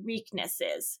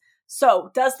weaknesses.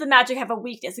 So does the magic have a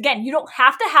weakness? Again, you don't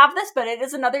have to have this, but it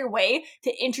is another way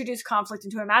to introduce conflict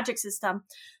into a magic system.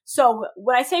 So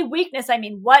when I say weakness, I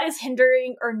mean, what is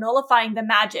hindering or nullifying the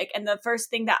magic? And the first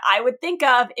thing that I would think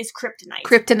of is kryptonite.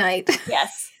 Kryptonite.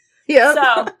 Yes. Yeah.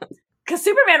 So, because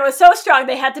Superman was so strong,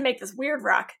 they had to make this weird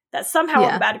rock that somehow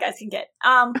all the bad guys can get.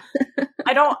 I'm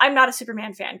not a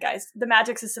Superman fan, guys. The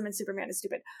magic system in Superman is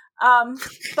stupid.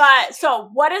 But so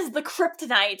what is the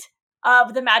kryptonite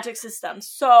of the magic system?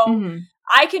 So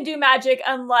I can do magic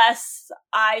unless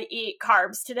I eat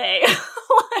carbs today.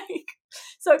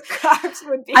 So carbs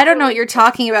would be. I don't know what you're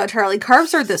talking about, Charlie.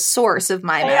 Carbs are the source of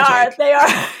my magic. They are.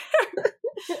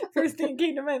 First thing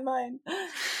came to my mind.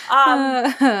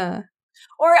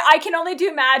 Or I can only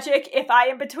do magic if I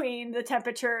am between the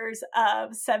temperatures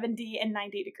of 70 and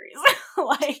 90 degrees.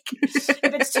 Like,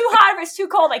 if it's too hot or it's too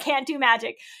cold, I can't do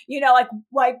magic.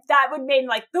 Like that would mean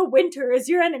like the winter is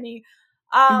your enemy.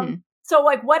 So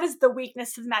like, what is the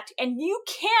weakness to the magic? And you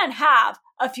can have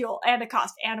a fuel and a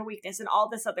cost and a weakness and all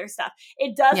this other stuff.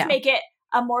 It does make it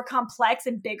a more complex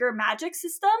and bigger magic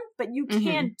system, but you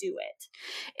can do it.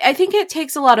 I think it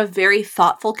takes a lot of very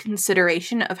thoughtful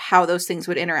consideration of how those things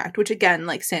would interact, which again,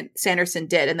 like Sanderson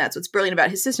did. And that's what's brilliant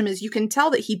about his system is you can tell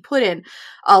that he put in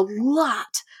a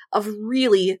lot of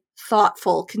really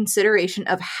thoughtful consideration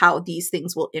of how these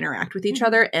things will interact with each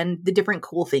other and the different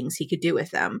cool things he could do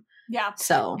with them. Yeah.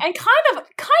 So, and kind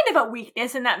of a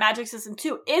weakness in that magic system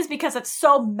too is because it's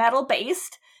so metal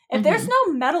based. If there's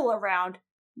no metal around,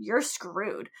 you're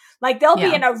screwed. Like they'll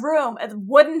be in a room, a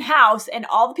wooden house, and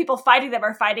all the people fighting them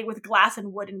are fighting with glass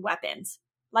and wooden weapons.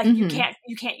 Like you can't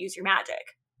use your magic.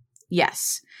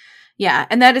 Yes. Yeah.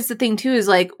 And that is the thing too, is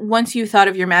like, once you thought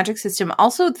of your magic system,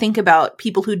 also think about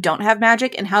people who don't have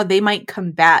magic and how they might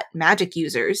combat magic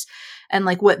users and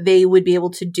like what they would be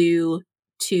able to do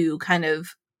to kind of,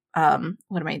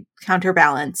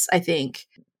 counterbalance, I think,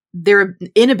 their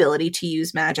inability to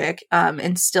use magic,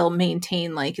 and still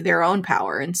maintain like their own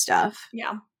power and stuff.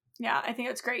 Yeah. Yeah, I think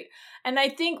that's great. And I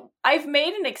think I've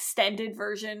made an extended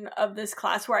version of this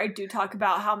class where I do talk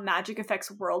about how magic affects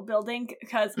world building,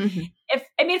 because if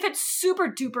it's super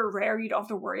duper rare, you don't have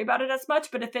to worry about it as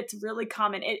much. But if it's really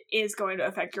common, it is going to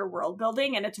affect your world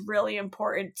building. And it's really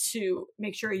important to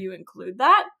make sure you include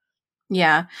that.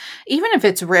 Yeah. Even if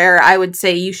it's rare, I would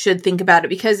say you should think about it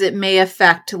because it may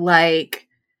affect like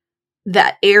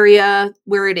that area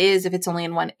where it is, if it's only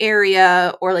in one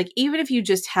area, or like even if you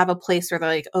just have a place where they're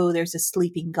like, oh, there's a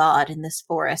sleeping god in this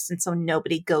forest and so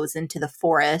nobody goes into the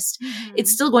forest,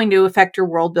 it's still going to affect your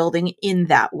world building in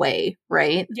that way,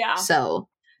 right? Yeah. So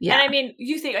yeah. And I mean,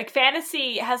 you think like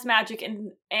fantasy has magic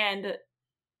and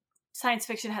science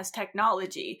fiction has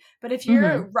technology, but if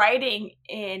you're writing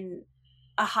in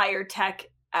a higher tech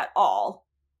at all,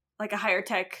 like a higher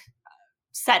tech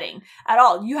setting at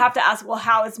all, you have to ask, well,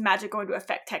 how is magic going to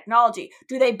affect technology?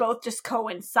 Do they both just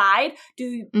coincide? Do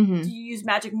you use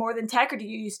magic more than tech, or do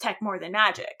you use tech more than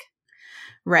magic?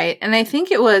 Right. And I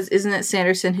think isn't it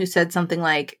Sanderson who said something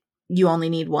like, you only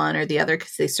need one or the other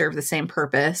because they serve the same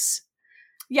purpose?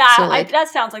 Yeah, so like, that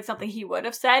sounds like something he would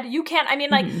have said. You can't, I mean,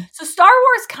 like, so Star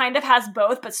Wars kind of has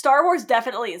both, but Star Wars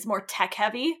definitely is more tech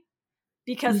heavy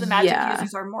because the magic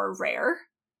users are more rare.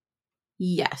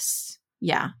 Yes.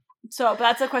 Yeah. So, but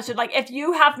that's a question. Like, if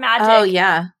you have magic,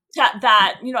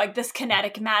 that like this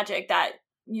kinetic magic that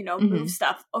moves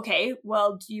stuff. Okay,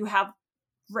 well, do you have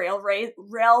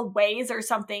railways or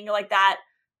something like that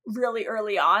really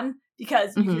early on?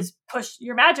 Because you can just push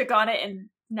your magic on it, and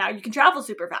now you can travel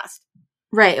super fast.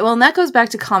 Right. Well, and that goes back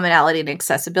to commonality and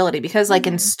accessibility because, like,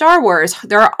 in Mhm. Star Wars,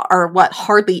 there are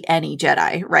hardly any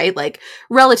Jedi, right? Like,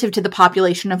 relative to the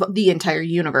population of the entire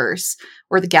universe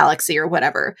or the galaxy or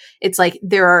whatever. It's like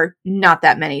there are not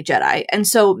that many Jedi. And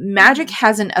so magic Mhm.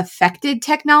 hasn't affected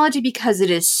technology because it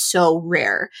is so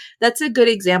rare. That's a good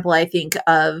example, I think,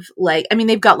 of, like, I mean,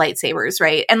 they've got lightsabers,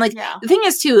 right? And, like, Yeah. the thing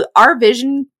is, too, our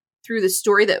vision through the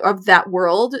story of that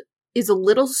world is a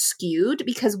little skewed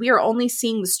because we are only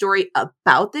seeing the story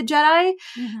about the Jedi.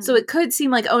 Mhm. So it could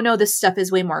seem like, oh no, this stuff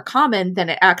is way more common than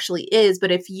it actually is.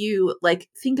 But if you, like,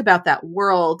 think about that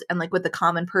world and, like, what the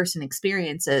common person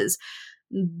experiences,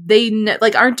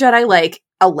 like, aren't Jedi, like,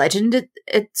 a legend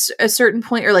at a certain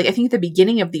point? Or, like, I think at the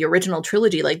beginning of the original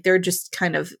trilogy, like, they're just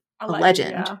kind of a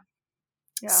legend. Yeah.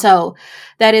 Yeah. So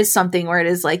that is something where it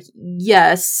is like,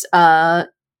 yes,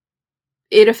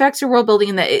 it affects your world building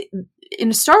in that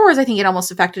in Star Wars, I think it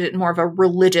almost affected it in more of a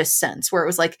religious sense, where it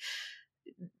was like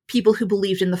people who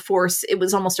believed in the Force, it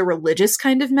was almost a religious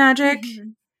kind of magic.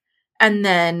 Mhm. And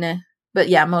then, but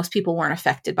yeah, most people weren't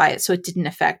affected by it, so it didn't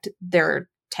affect their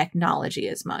technology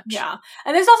as much. Yeah.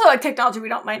 And there's also, like, technology we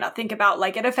might not think about.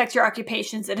 Like, it affects your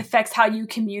occupations. It affects how you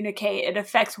communicate. It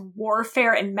affects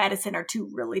warfare and medicine are two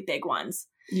really big ones.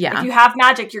 Yeah. If you have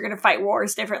magic, you're going to fight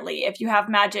wars differently. If you have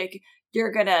magic,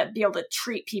 you're going to be able to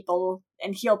treat people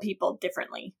and heal people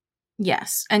differently.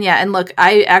 Yes. And yeah, and look,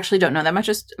 I actually don't know that much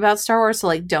about Star Wars, so,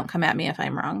 like, don't come at me if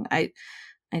I'm wrong. I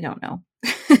don't know.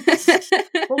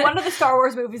 Well, one of the Star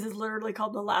Wars movies is literally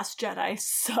called The Last Jedi,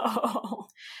 so...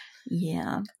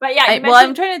 Yeah. But yeah,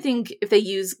 I'm trying to think if they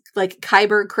use, like,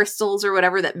 Kyber crystals or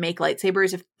whatever that make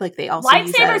lightsabers, if, like, they also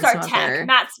use that lightsabers are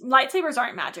tech. Lightsabers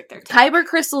aren't magic, they're tech. Kyber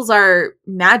crystals are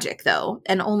magic, though,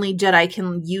 and only Jedi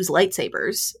can use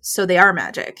lightsabers, so they are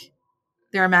magic.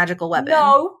 They're a magical weapon.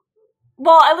 No.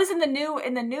 Well, at least in the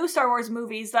new Star Wars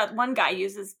movies, that one guy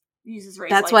uses Rey's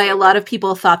That's why a lot of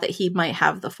people thought that he might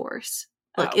have the Force.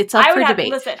 Look, it's up for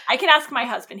debate. Listen, I can ask my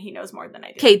husband. He knows more than I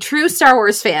do. Okay, true Star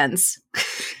Wars fans.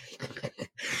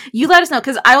 You let us know,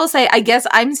 because I will say, I guess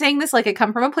I'm saying this like I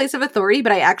come from a place of authority,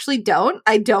 but I actually don't.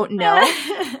 I don't know.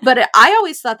 But I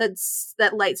always thought that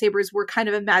lightsabers were kind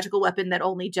of a magical weapon that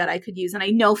only Jedi could use, and I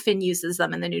know Finn uses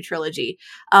them in the new trilogy.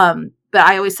 But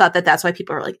I always thought that that's why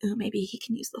people are like, oh, maybe he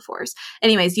can use the Force.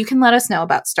 Anyways, you can let us know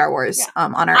about Star Wars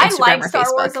on our Instagram or Facebook. I like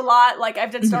Star Wars a lot. Like,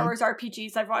 I've done Star Wars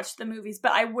RPGs. I've watched the movies,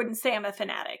 but I wouldn't say I'm a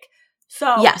fanatic.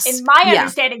 So, yes. In my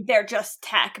understanding, they're just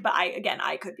tech. But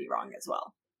I could be wrong as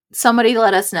well. Somebody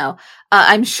let us know.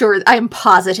 I'm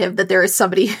positive that there is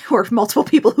somebody or multiple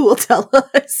people who will tell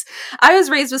us. I was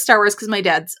raised with Star Wars because my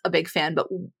dad's a big fan, but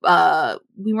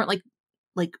we weren't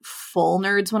like full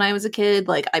nerds when I was a kid.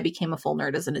 Like, I became a full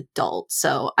nerd as an adult.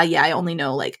 So I only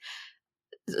know, like,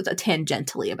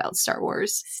 tangentially about Star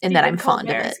Wars and that I'm fond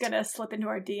of it. Is gonna slip into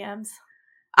our DMs.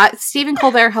 Stephen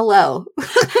Colbert, hello.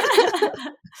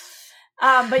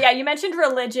 But yeah, you mentioned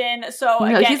religion, so no,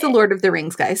 again, he's the Lord of the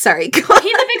Rings guy. Sorry, he's a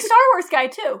big Star Wars guy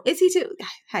too. Is he too?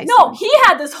 Hi, no, he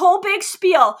had this whole big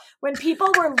spiel when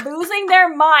people were losing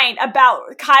their mind about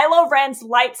Kylo Ren's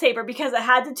lightsaber because it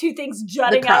had the two things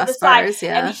jutting out of the side,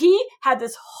 and he had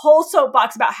this whole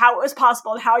soapbox about how it was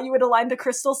possible and how you would align the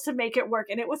crystals to make it work,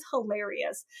 and it was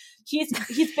hilarious. He's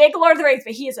big Lord of the Rings,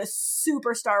 but he is a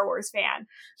super Star Wars fan.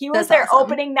 He was there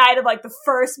opening night of, like, the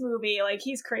first movie. Like,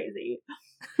 he's crazy.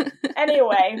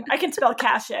 Anyway, I can spell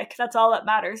Kashyyyk. That's all that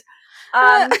matters.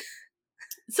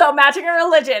 So magic and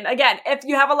religion. Again, if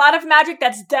you have a lot of magic,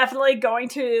 that's definitely going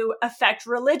to affect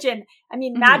religion. I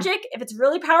mean, magic, if it's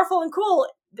really powerful and cool,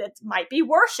 it might be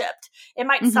worshipped. It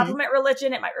might supplement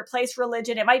religion. It might replace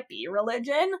religion. It might be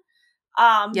religion.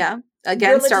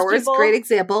 Again, Star Wars, people, great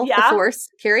example. The Force.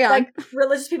 Carry on. Like,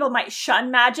 religious people might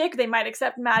shun magic. They might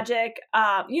accept magic.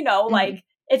 Like,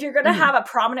 if you're going to have a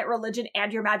prominent religion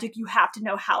and your magic, you have to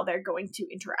know how they're going to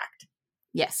interact.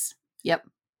 Yes. Yep.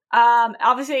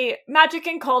 Obviously, magic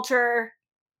and culture,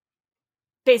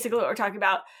 basically what we're talking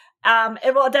about.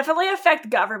 It will definitely affect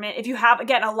government. If you have,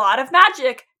 again, a lot of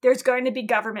magic, there's going to be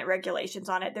government regulations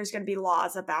on it. There's going to be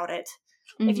laws about it.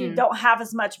 If you don't have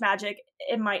as much magic,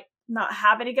 it might not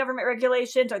have any government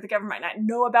regulations, or the government might not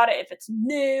know about it if it's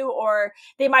new, or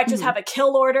they might just have a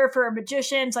kill order for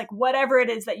magicians, like whatever it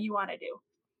is that you want to do.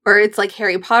 Or it's like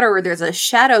Harry Potter, where there's a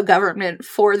shadow government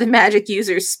for the magic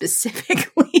users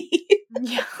specifically.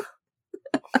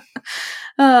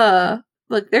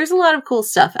 Look, there's a lot of cool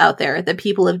stuff out there that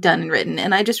people have done and written,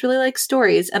 and I just really like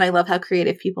stories, and I love how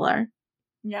creative people are.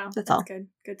 Yeah, that's all.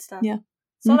 Good stuff. Yeah.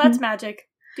 So that's magic.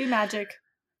 Do magic.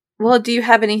 Well, do you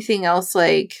have anything else,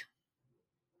 like,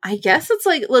 I guess it's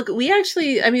like, look, we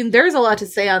actually, I mean, there's a lot to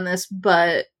say on this,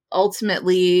 but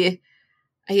ultimately,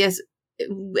 I guess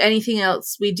anything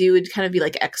else we do would kind of be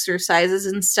like exercises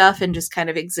and stuff and just kind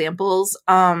of examples.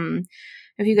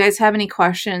 If you guys have any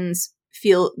questions,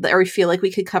 feel like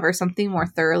we could cover something more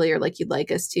thoroughly or like you'd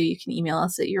like us to, you can email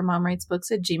us at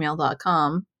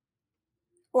yourmomwritesbooks@gmail.com.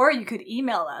 Or you could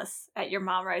email us at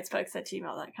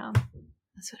yourmomwritesbooks@gmail.com.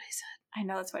 That's what I said. I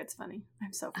know, that's why it's funny.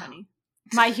 I'm so funny.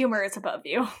 My humor is above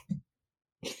you.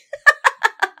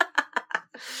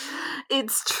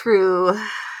 It's true.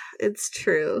 It's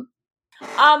true.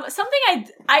 Something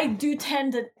I do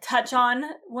tend to touch on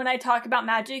when I talk about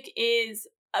magic is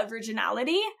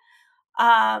originality.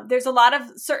 There's a lot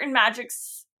of certain magic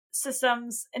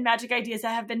systems and magic ideas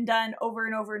that have been done over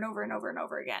and over and over and over and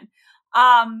over again.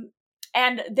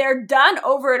 And they're done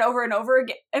over and over and over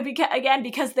again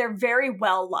because they're very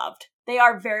well loved. They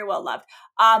are very well loved.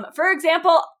 For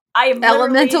example, I am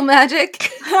elemental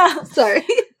magic. Sorry.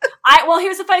 Well,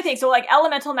 here's the funny thing. So like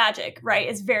elemental magic, right,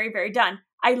 is very, very done.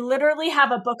 I literally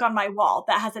have a book on my wall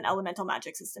that has an elemental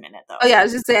magic system in it, though. Oh yeah, I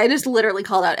was just saying, I just literally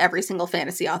called out every single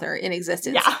fantasy author in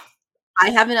existence. Yeah.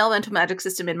 I have an elemental magic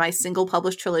system in my single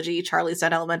published trilogy. Charlie's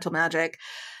done elemental magic.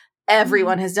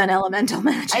 Everyone has done elemental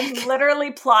magic. I'm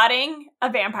literally plotting a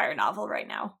vampire novel right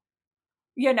now.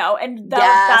 You know, and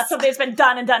that's something that's been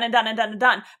done and done and done and done and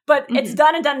done. But it's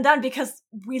done and done and done because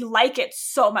we like it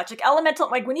so much. Like elemental,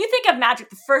 like when you think of magic,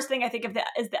 the first thing I think of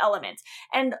is the elements.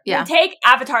 And we take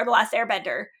Avatar: The Last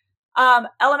Airbender,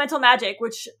 elemental magic,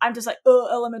 which I'm just like, oh,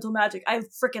 elemental magic. I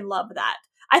freaking love that.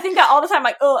 I think that all the time,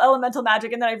 like, oh, elemental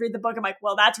magic. And then I read the book, I'm like,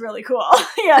 well, that's really cool.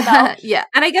 You know? Yeah.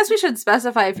 And I guess we should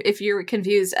specify if you're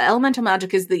confused, elemental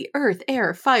magic is the earth,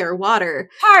 air, fire, water.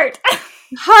 Heart.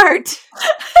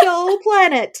 The whole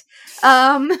planet.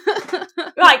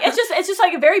 Like, it's just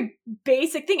like a very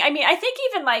basic thing. I mean, I think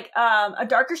even like A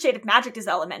Darker Shade of Magic is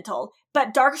elemental,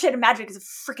 but Darker Shade of Magic is a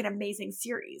freaking amazing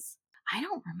series. I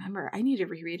don't remember. I need to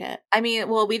reread it. I mean,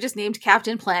 well, we just named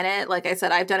Captain Planet. Like I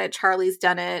said, I've done it. Charlie's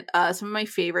done it. Some of my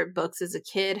favorite books as a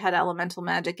kid had elemental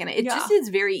magic in it. It just is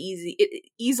very easy. It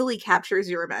easily captures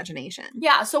your imagination.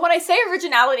 Yeah. So when I say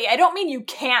originality, I don't mean you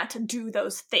can't do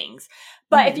those things.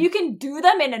 But if you can do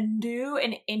them in a new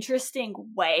and interesting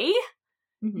way,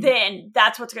 then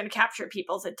that's what's going to capture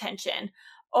people's attention.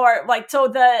 Or like, so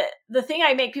the thing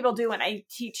I make people do when I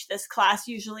teach this class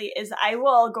usually is I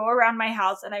will go around my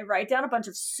house and I write down a bunch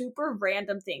of super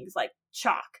random things like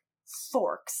chalk,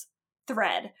 forks,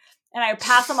 thread, and I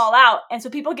pass them all out. And so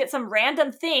people get some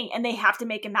random thing and they have to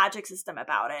make a magic system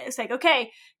about it. It's like,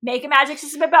 okay, make a magic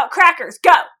system about crackers,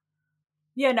 go!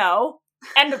 You know?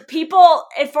 And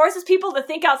it forces people to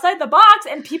think outside the box,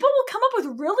 and people will come up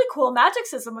with really cool magic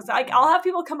systems. Like, I'll have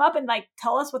people come up and like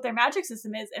tell us what their magic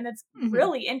system is, and it's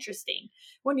really interesting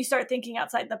when you start thinking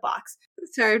outside the box.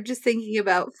 Sorry, I'm just thinking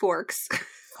about forks.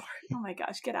 Oh my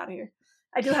gosh, get out of here.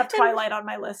 I do have Twilight on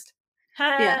my list.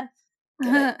 Yeah.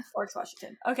 Forks,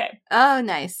 Washington. Okay. Oh,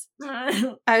 nice.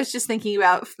 I was just thinking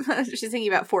about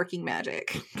forking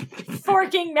magic.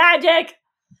 Forking magic!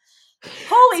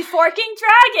 Holy forking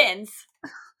dragons!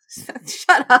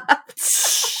 Shut up.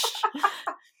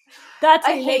 That's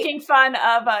making fun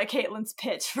of Caitlin's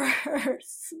pitch for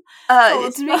hers.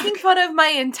 It's making fun of my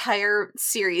entire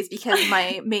series because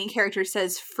my main character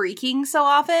says freaking so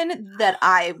often that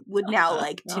I would now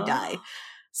like to die.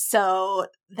 So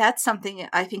that's something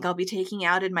I think I'll be taking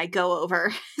out in my go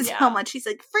over is how much he's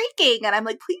like freaking, and I'm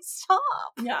like, please stop.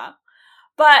 Yeah.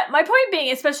 But my point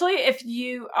being, especially if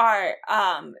you are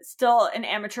still an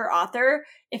amateur author,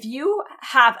 if you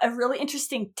have a really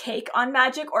interesting take on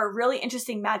magic or a really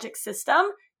interesting magic system,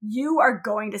 you are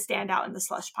going to stand out in the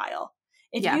slush pile.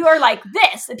 If you are like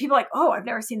this, and people are like, oh, I've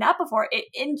never seen that before, it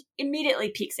immediately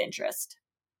piques interest.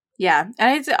 Yeah.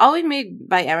 And it's all we made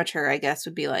by amateur, I guess,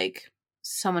 would be like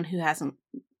someone who hasn't...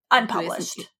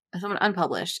 Unpublished. Someone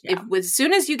unpublished. Yeah. As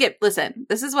soon as you get... Listen,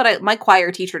 this is what my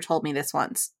choir teacher told me this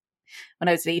once. When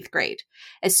I was in 8th grade.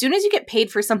 As soon as you get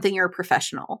paid for something, you're a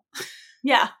professional.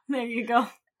 Yeah, there you go.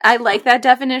 I like that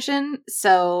definition.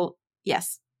 So,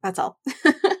 yes, that's all.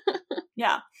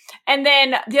 Yeah. And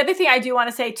then the other thing I do want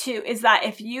to say, too, is that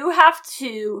if you have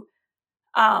to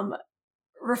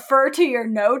refer to your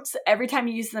notes every time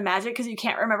you use the magic because you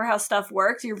can't remember how stuff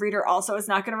works, your reader also is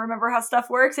not going to remember how stuff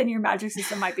works, and your magic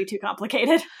system might be too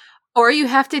complicated. Or you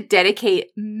have to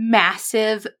dedicate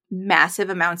massive, massive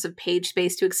amounts of page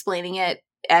space to explaining it.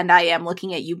 And I am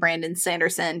looking at you, Brandon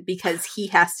Sanderson, because he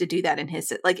has to do that in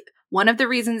his... Like, one of the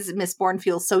reasons Mistborn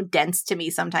feels so dense to me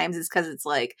sometimes is because it's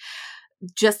like,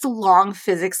 just long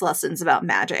physics lessons about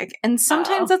magic. And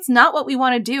sometimes that's not what we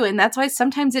want to do. And that's why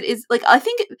sometimes it is like, I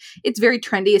think it's very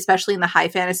trendy, especially in the high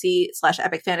fantasy /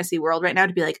 epic fantasy world right now,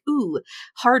 to be like, ooh,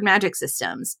 hard magic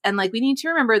systems. And like, we need to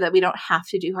remember that we don't have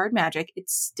to do hard magic.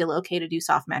 It's still okay to do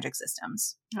soft magic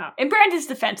systems. Oh. In Brandon's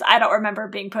defense, I don't remember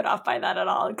being put off by that at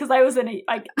all. Because I was in a,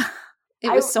 like,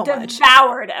 it was so much.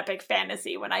 Devoured epic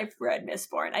fantasy when I read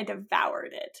Mistborn. I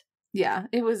devoured it. Yeah,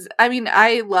 it was, I mean,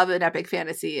 I love an epic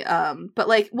fantasy, but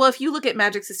like, well, if you look at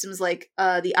magic systems like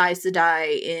the Aes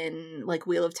Sedai in like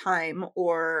Wheel of Time,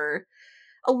 or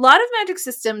a lot of magic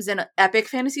systems in epic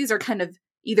fantasies are kind of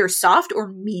either soft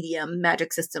or medium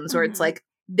magic systems, where it's like,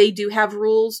 they do have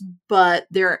rules, but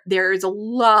there's a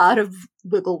lot of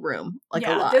wiggle room, like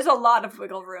a lot. There's a lot of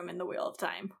wiggle room in the Wheel of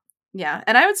Time. Yeah,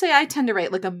 and I would say I tend to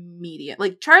write like a medium,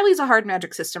 like Charlie's a hard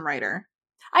magic system writer.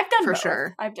 I've done for both.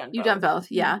 sure. I've done both. You've done both,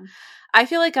 yeah. Mm-hmm. I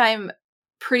feel like I'm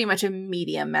pretty much a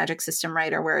medium magic system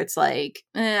writer, where it's like,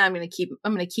 I'm gonna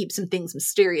keep some things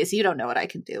mysterious. You don't know what I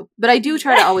can do, but I do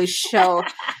try to always show.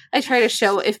 I try to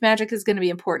show if magic is going to be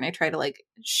important. I try to like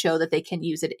show that they can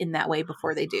use it in that way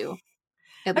before they do.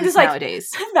 At least nowadays,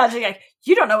 magic. Like,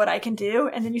 you don't know what I can do,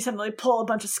 and then you suddenly pull a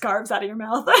bunch of scarves out of your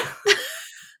mouth.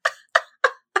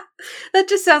 That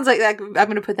just sounds like that. I'm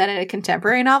going to put that in a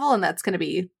contemporary novel, and that's going to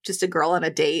be just a girl on a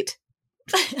date.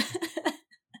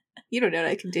 You don't know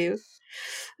what I can do.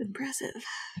 Impressive.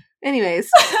 Anyways.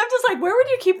 I'm just like, where would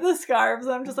you keep the scarves?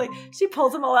 And I'm just like, she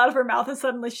pulls them all out of her mouth, and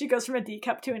suddenly she goes from a D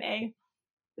cup to an A.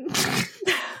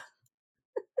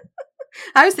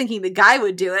 I was thinking the guy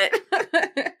would do it.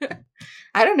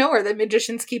 I don't know where the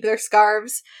magicians keep their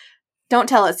scarves. Don't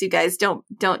tell us, you guys. Don't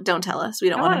tell us. We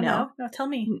don't want to know. No, tell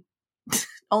me.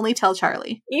 Only tell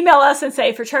Charlie. Email us and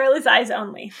say, for Charlie's eyes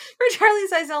only. For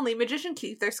Charlie's eyes only. Magicians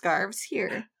keep their scarves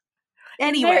here.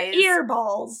 Anyways. Their ear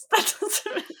balls. That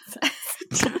doesn't make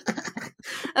sense.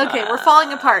 Okay, we're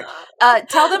falling apart.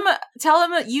 Tell them,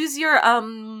 use your,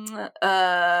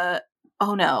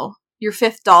 your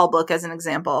fifth doll book as an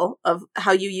example of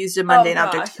how you used a mundane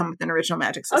object to come up with an original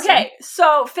magic system. Okay,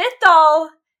 so fifth doll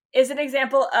is an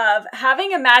example of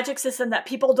having a magic system that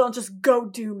people don't just go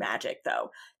do magic, though.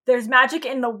 There's magic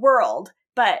in the world,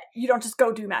 but you don't just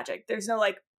go do magic. There's no,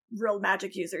 like, real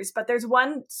magic users, but there's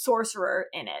one sorcerer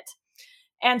in it.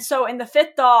 And so in the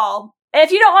fifth doll,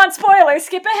 if you don't want spoilers,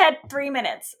 skip ahead 3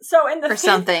 minutes. So in the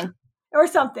Or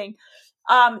something.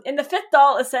 In the fifth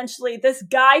doll, essentially, this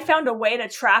guy found a way to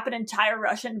trap an entire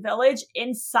Russian village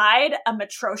inside a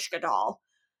Matryoshka doll.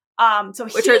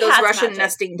 Which are those Russian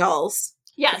nesting dolls.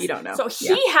 Yes. If you don't know. So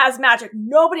he has magic.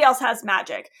 Nobody else has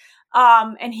magic.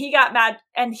 And he got mad,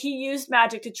 and he used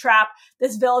magic to trap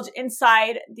this village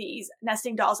inside these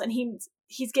nesting dolls. And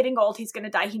he's getting old. He's going to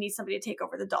die. He needs somebody to take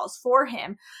over the dolls for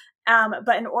him.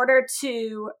 But in order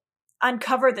to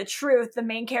uncover the truth, the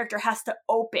main character has to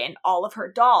open all of her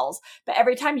dolls. But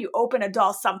every time you open a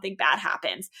doll, something bad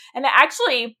happens. And it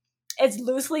actually is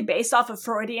loosely based off of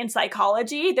Freudian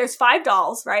psychology. There's 5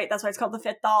 dolls, right? That's why it's called the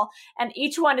fifth doll. And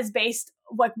each one is based,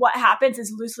 like, what happens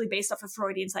is loosely based off of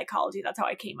Freudian psychology. That's how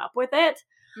I came up with it.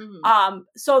 Mm-hmm.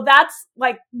 So that's,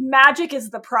 like, magic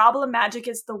is the problem. Magic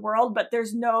is the world, but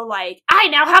there's no, like, I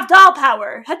now have doll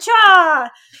power.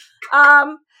 Hacha!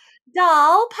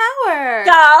 Doll power.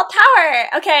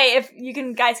 Okay, if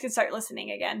you guys can start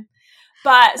listening again.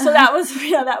 But so that was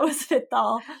fifth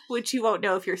doll, which you won't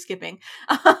know if you're skipping.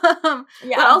 But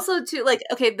also too, like,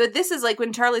 okay, but this is like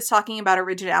when Charlie's talking about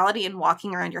originality and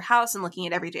walking around your house and looking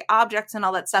at everyday objects and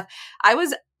all that stuff. I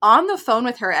was on the phone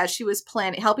with her as she was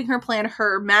helping her plan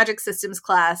her magic systems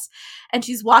class, and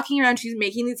she's walking around, she's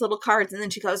making these little cards, and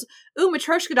then she goes, "Ooh,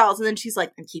 Matryoshka dolls," and then she's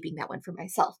like, "I'm keeping that one for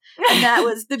myself." And that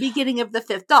was the beginning of the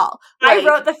fifth doll. Like, I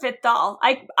wrote the fifth doll.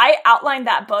 I outlined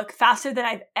that book faster than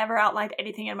I've ever outlined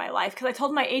anything in my life, because I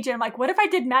told my agent, I'm like, what if I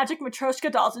did magic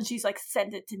Matryoshka dolls? And she's like,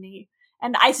 send it to me.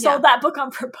 And I sold that book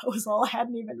on proposal. I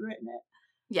hadn't even written it.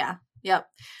 Yeah. Yep.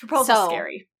 Proposal's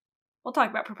scary. We'll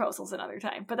talk about proposals another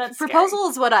time, but that's proposal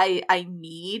is what I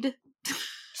need.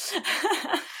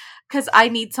 Because I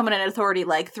need someone in authority,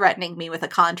 like, threatening me with a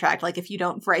contract. Like, if you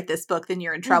don't write this book, then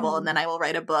you're in trouble, mm-hmm. and then I will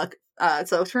write a book.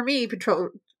 So for me,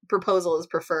 proposal is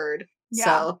preferred.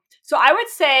 Yeah. So I would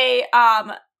say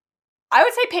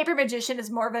Paper Magician is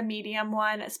more of a medium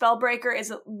one. Spellbreaker is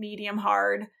a medium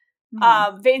hard.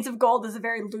 Mm-hmm. Veins of Gold is a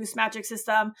very loose magic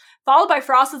system. Followed by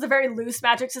Frost is a very loose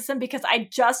magic system, because I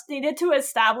just needed to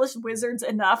establish wizards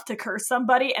enough to curse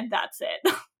somebody, and that's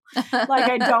it.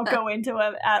 Like, I don't go into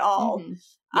it at all. Mm-hmm.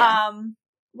 Yeah.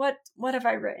 What have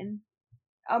I written?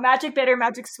 Oh, Magic Bitter,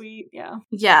 Magic Sweet. Yeah.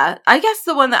 Yeah. I guess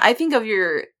the one that I think of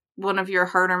one of your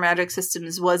harder magic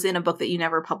systems was in a book that you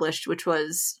never published, which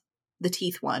was the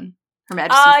Teeth one. Her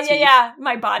Majesty's teeth. Yeah,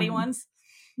 my body Mhm. ones.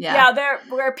 Yeah. Yeah, there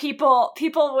were people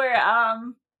were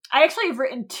I actually have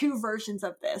written 2 versions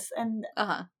of this, and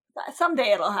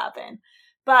someday it'll happen.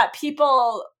 But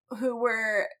people who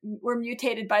were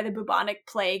mutated by the bubonic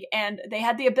plague, and they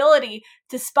had the ability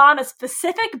to spawn a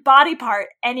specific body part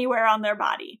anywhere on their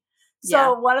body.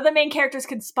 So one of the main characters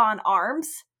could spawn arms,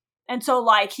 and so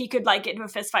like he could like get into a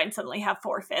fist fight and suddenly have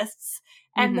 4 fists.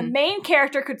 And the main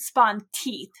character could spawn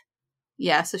teeth.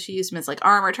 Yeah, so she used them as like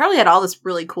armor. Charlie had all this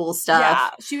really cool stuff.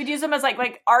 Yeah, she would use them as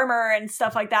like armor and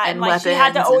stuff like that. And like weapons, she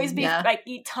had to always be yeah. like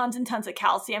eat tons and tons of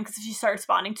calcium, because if she started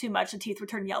spawning too much, the teeth would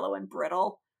turn yellow and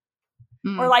brittle.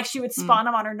 Or like she would spawn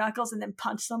them on her knuckles and then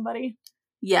punch somebody.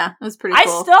 Yeah, it was pretty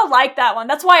cool. I still like that one.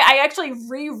 That's why I actually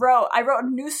wrote a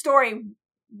new story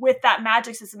with that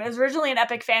magic system. It was originally an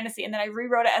epic fantasy, and then I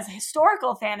rewrote it as a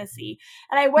historical fantasy.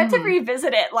 And I went to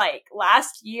revisit it like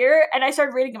last year, and I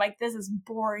started reading it like, this is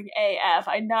boring AF.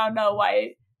 I now know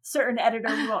why certain editor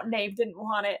we won't name didn't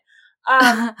want it.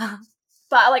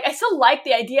 But like I still like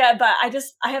the idea, but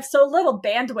I have so little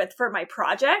bandwidth for my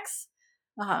projects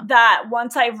that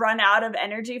once I run out of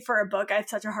energy for a book, I have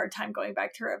such a hard time going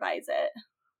back to revise it.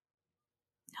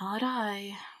 Not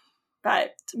I.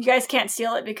 But you guys can't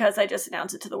steal it because I just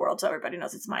announced it to the world so everybody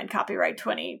knows it's mine. Copyright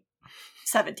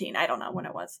 2017. I don't know when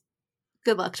it was.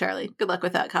 Good luck, Charlie. Good luck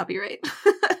with that copyright.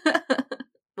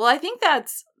 Well, I think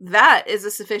that is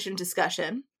a sufficient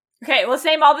discussion. Okay, let's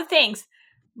name all the things.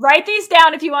 Write these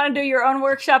down if you want to do your own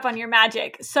workshop on your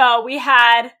magic. So we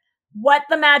had what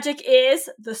the magic is,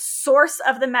 the source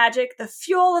of the magic, the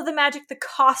fuel of the magic, the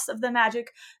cost of the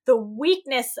magic, the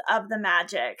weakness of the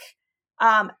magic.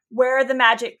 Where the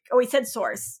magic, we said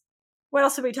source. What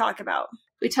else did we talk about?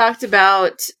 We talked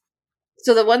about,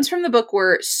 so the ones from the book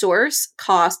were source,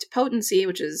 cost, potency,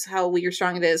 which is how weak or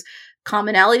strong it is,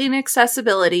 commonality and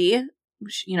accessibility,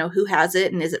 which, who has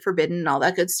it and is it forbidden and all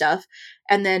that good stuff.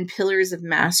 And then pillars of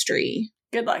mastery.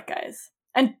 Good luck, guys.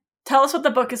 And tell us what the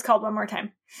book is called one more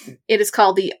time. It is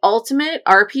called The Ultimate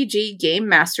RPG Game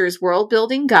Master's World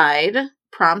Building Guide.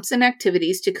 Prompts and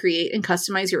Activities to Create and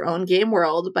Customize Your Own Game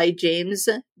World by James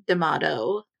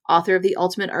D'Amato, author of the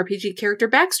Ultimate RPG Character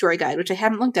Backstory Guide, which I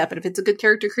haven't looked at, but if it's a good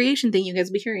character creation thing, you guys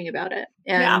will be hearing about it.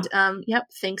 And,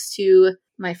 thanks to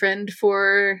my friend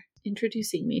for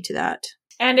introducing me to that.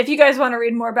 And if you guys want to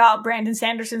read more about Brandon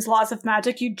Sanderson's Laws of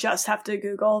Magic, you just have to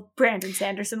Google Brandon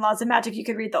Sanderson Laws of Magic. You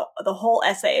could read the whole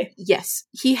essay. Yes.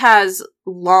 He has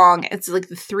it's like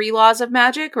the 3 Laws of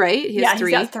Magic, right? He's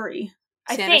got 3.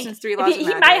 Sanderson's 3 Laws of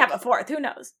Magic. He might have a 4th. Who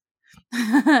knows?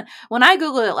 When I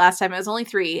Googled it last time, it was only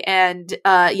 3. And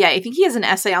I think he has an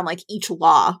essay on like each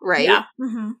law, right? Yeah.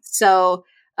 Mm-hmm. So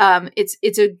it's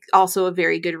also a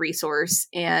very good resource.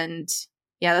 And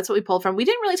yeah, that's what we pulled from. We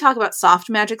didn't really talk about soft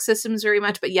magic systems very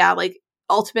much, but yeah, like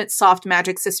ultimate soft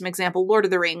magic system example, Lord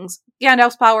of the Rings.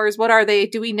 Gandalf's powers, what are they?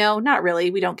 Do we know? Not really.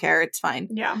 We don't care. It's fine.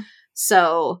 Yeah.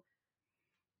 So,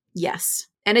 yes.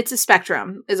 And it's a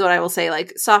spectrum, is what I will say.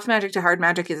 Like, soft magic to hard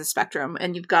magic is a spectrum.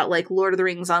 And you've got, like, Lord of the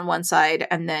Rings on one side,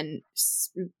 and then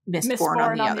Mistborn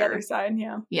on the other side,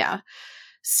 yeah. Yeah.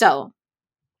 So,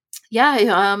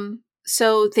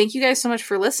 so thank you guys so much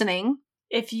for listening.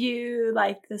 If you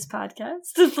like this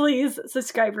podcast, please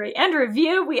subscribe, rate, and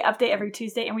review. We update every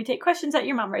Tuesday, and we take questions at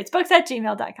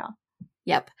yourmomwritesbooks@gmail.com.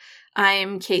 Yep.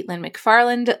 I'm Caitlin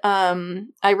McFarland.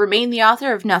 I remain the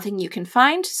author of Nothing You Can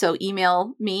Find, so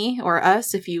email me or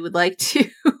us if you would like to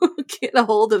get a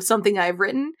hold of something I've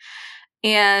written.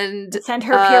 And send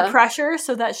her peer pressure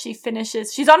so that she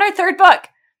finishes. She's on her 3rd book.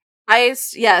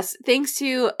 Yes, thanks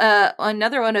to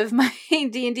another one of my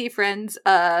D&D friends,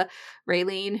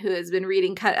 Raylene, who has been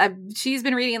reading. She's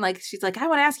been reading, like, she's like, I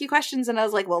want to ask you questions, and I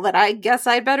was like, well, then I guess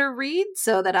I better read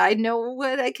so that I know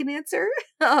what I can answer.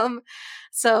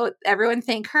 So everyone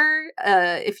thank her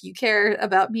if you care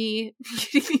about me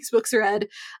getting these books read.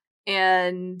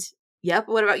 And yep,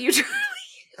 what about you, Charlie?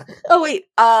 Oh wait,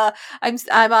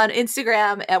 I'm on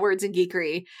Instagram at Words and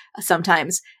Geekery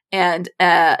sometimes. And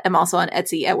I'm also on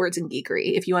Etsy at Words and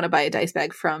Geekery if you want to buy a dice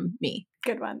bag from me.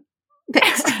 Good one.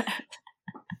 Thanks.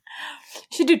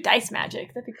 Should do dice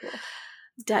magic. That'd be cool.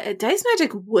 Dice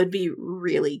magic would be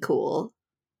really cool.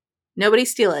 Nobody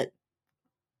steal it.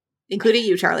 Including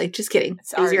you, Charlie. Just kidding.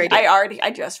 Sorry. It was your idea.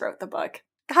 I just wrote the book.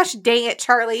 Gosh dang it,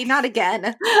 Charlie. Not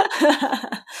again.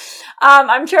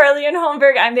 I'm Charlie Ann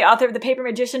Holmberg. I'm the author of the Paper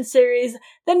Magician series,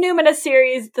 the Numinous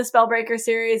series, the Spellbreaker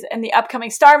series, and the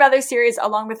upcoming Star Mother series,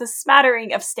 along with a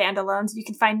smattering of standalones. You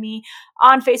can find me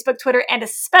on Facebook, Twitter, and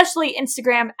especially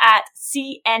Instagram at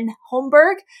CN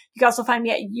Holmberg. You can also find me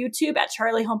at YouTube at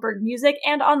Charlie Holmberg Music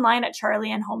and online at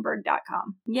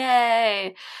charlieandholmberg.com.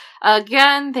 Yay.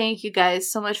 Again, thank you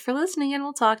guys so much for listening, and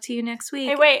we'll talk to you next week.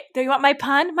 Hey, wait. Do you want my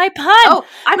pun? My pun! Oh,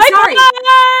 I'm my sorry.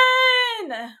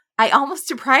 Pun! I almost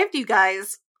deprived you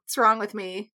guys. What's wrong with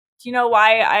me? Do you know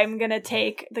why I'm gonna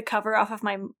take the cover off of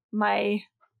my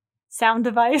sound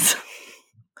device?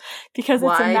 Because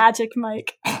it's a magic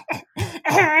mic.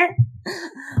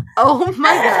 Oh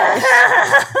my gosh.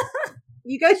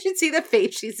 You guys should see the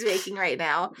face she's making right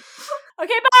now.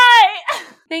 Okay, bye!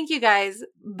 Thank you guys.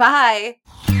 Bye.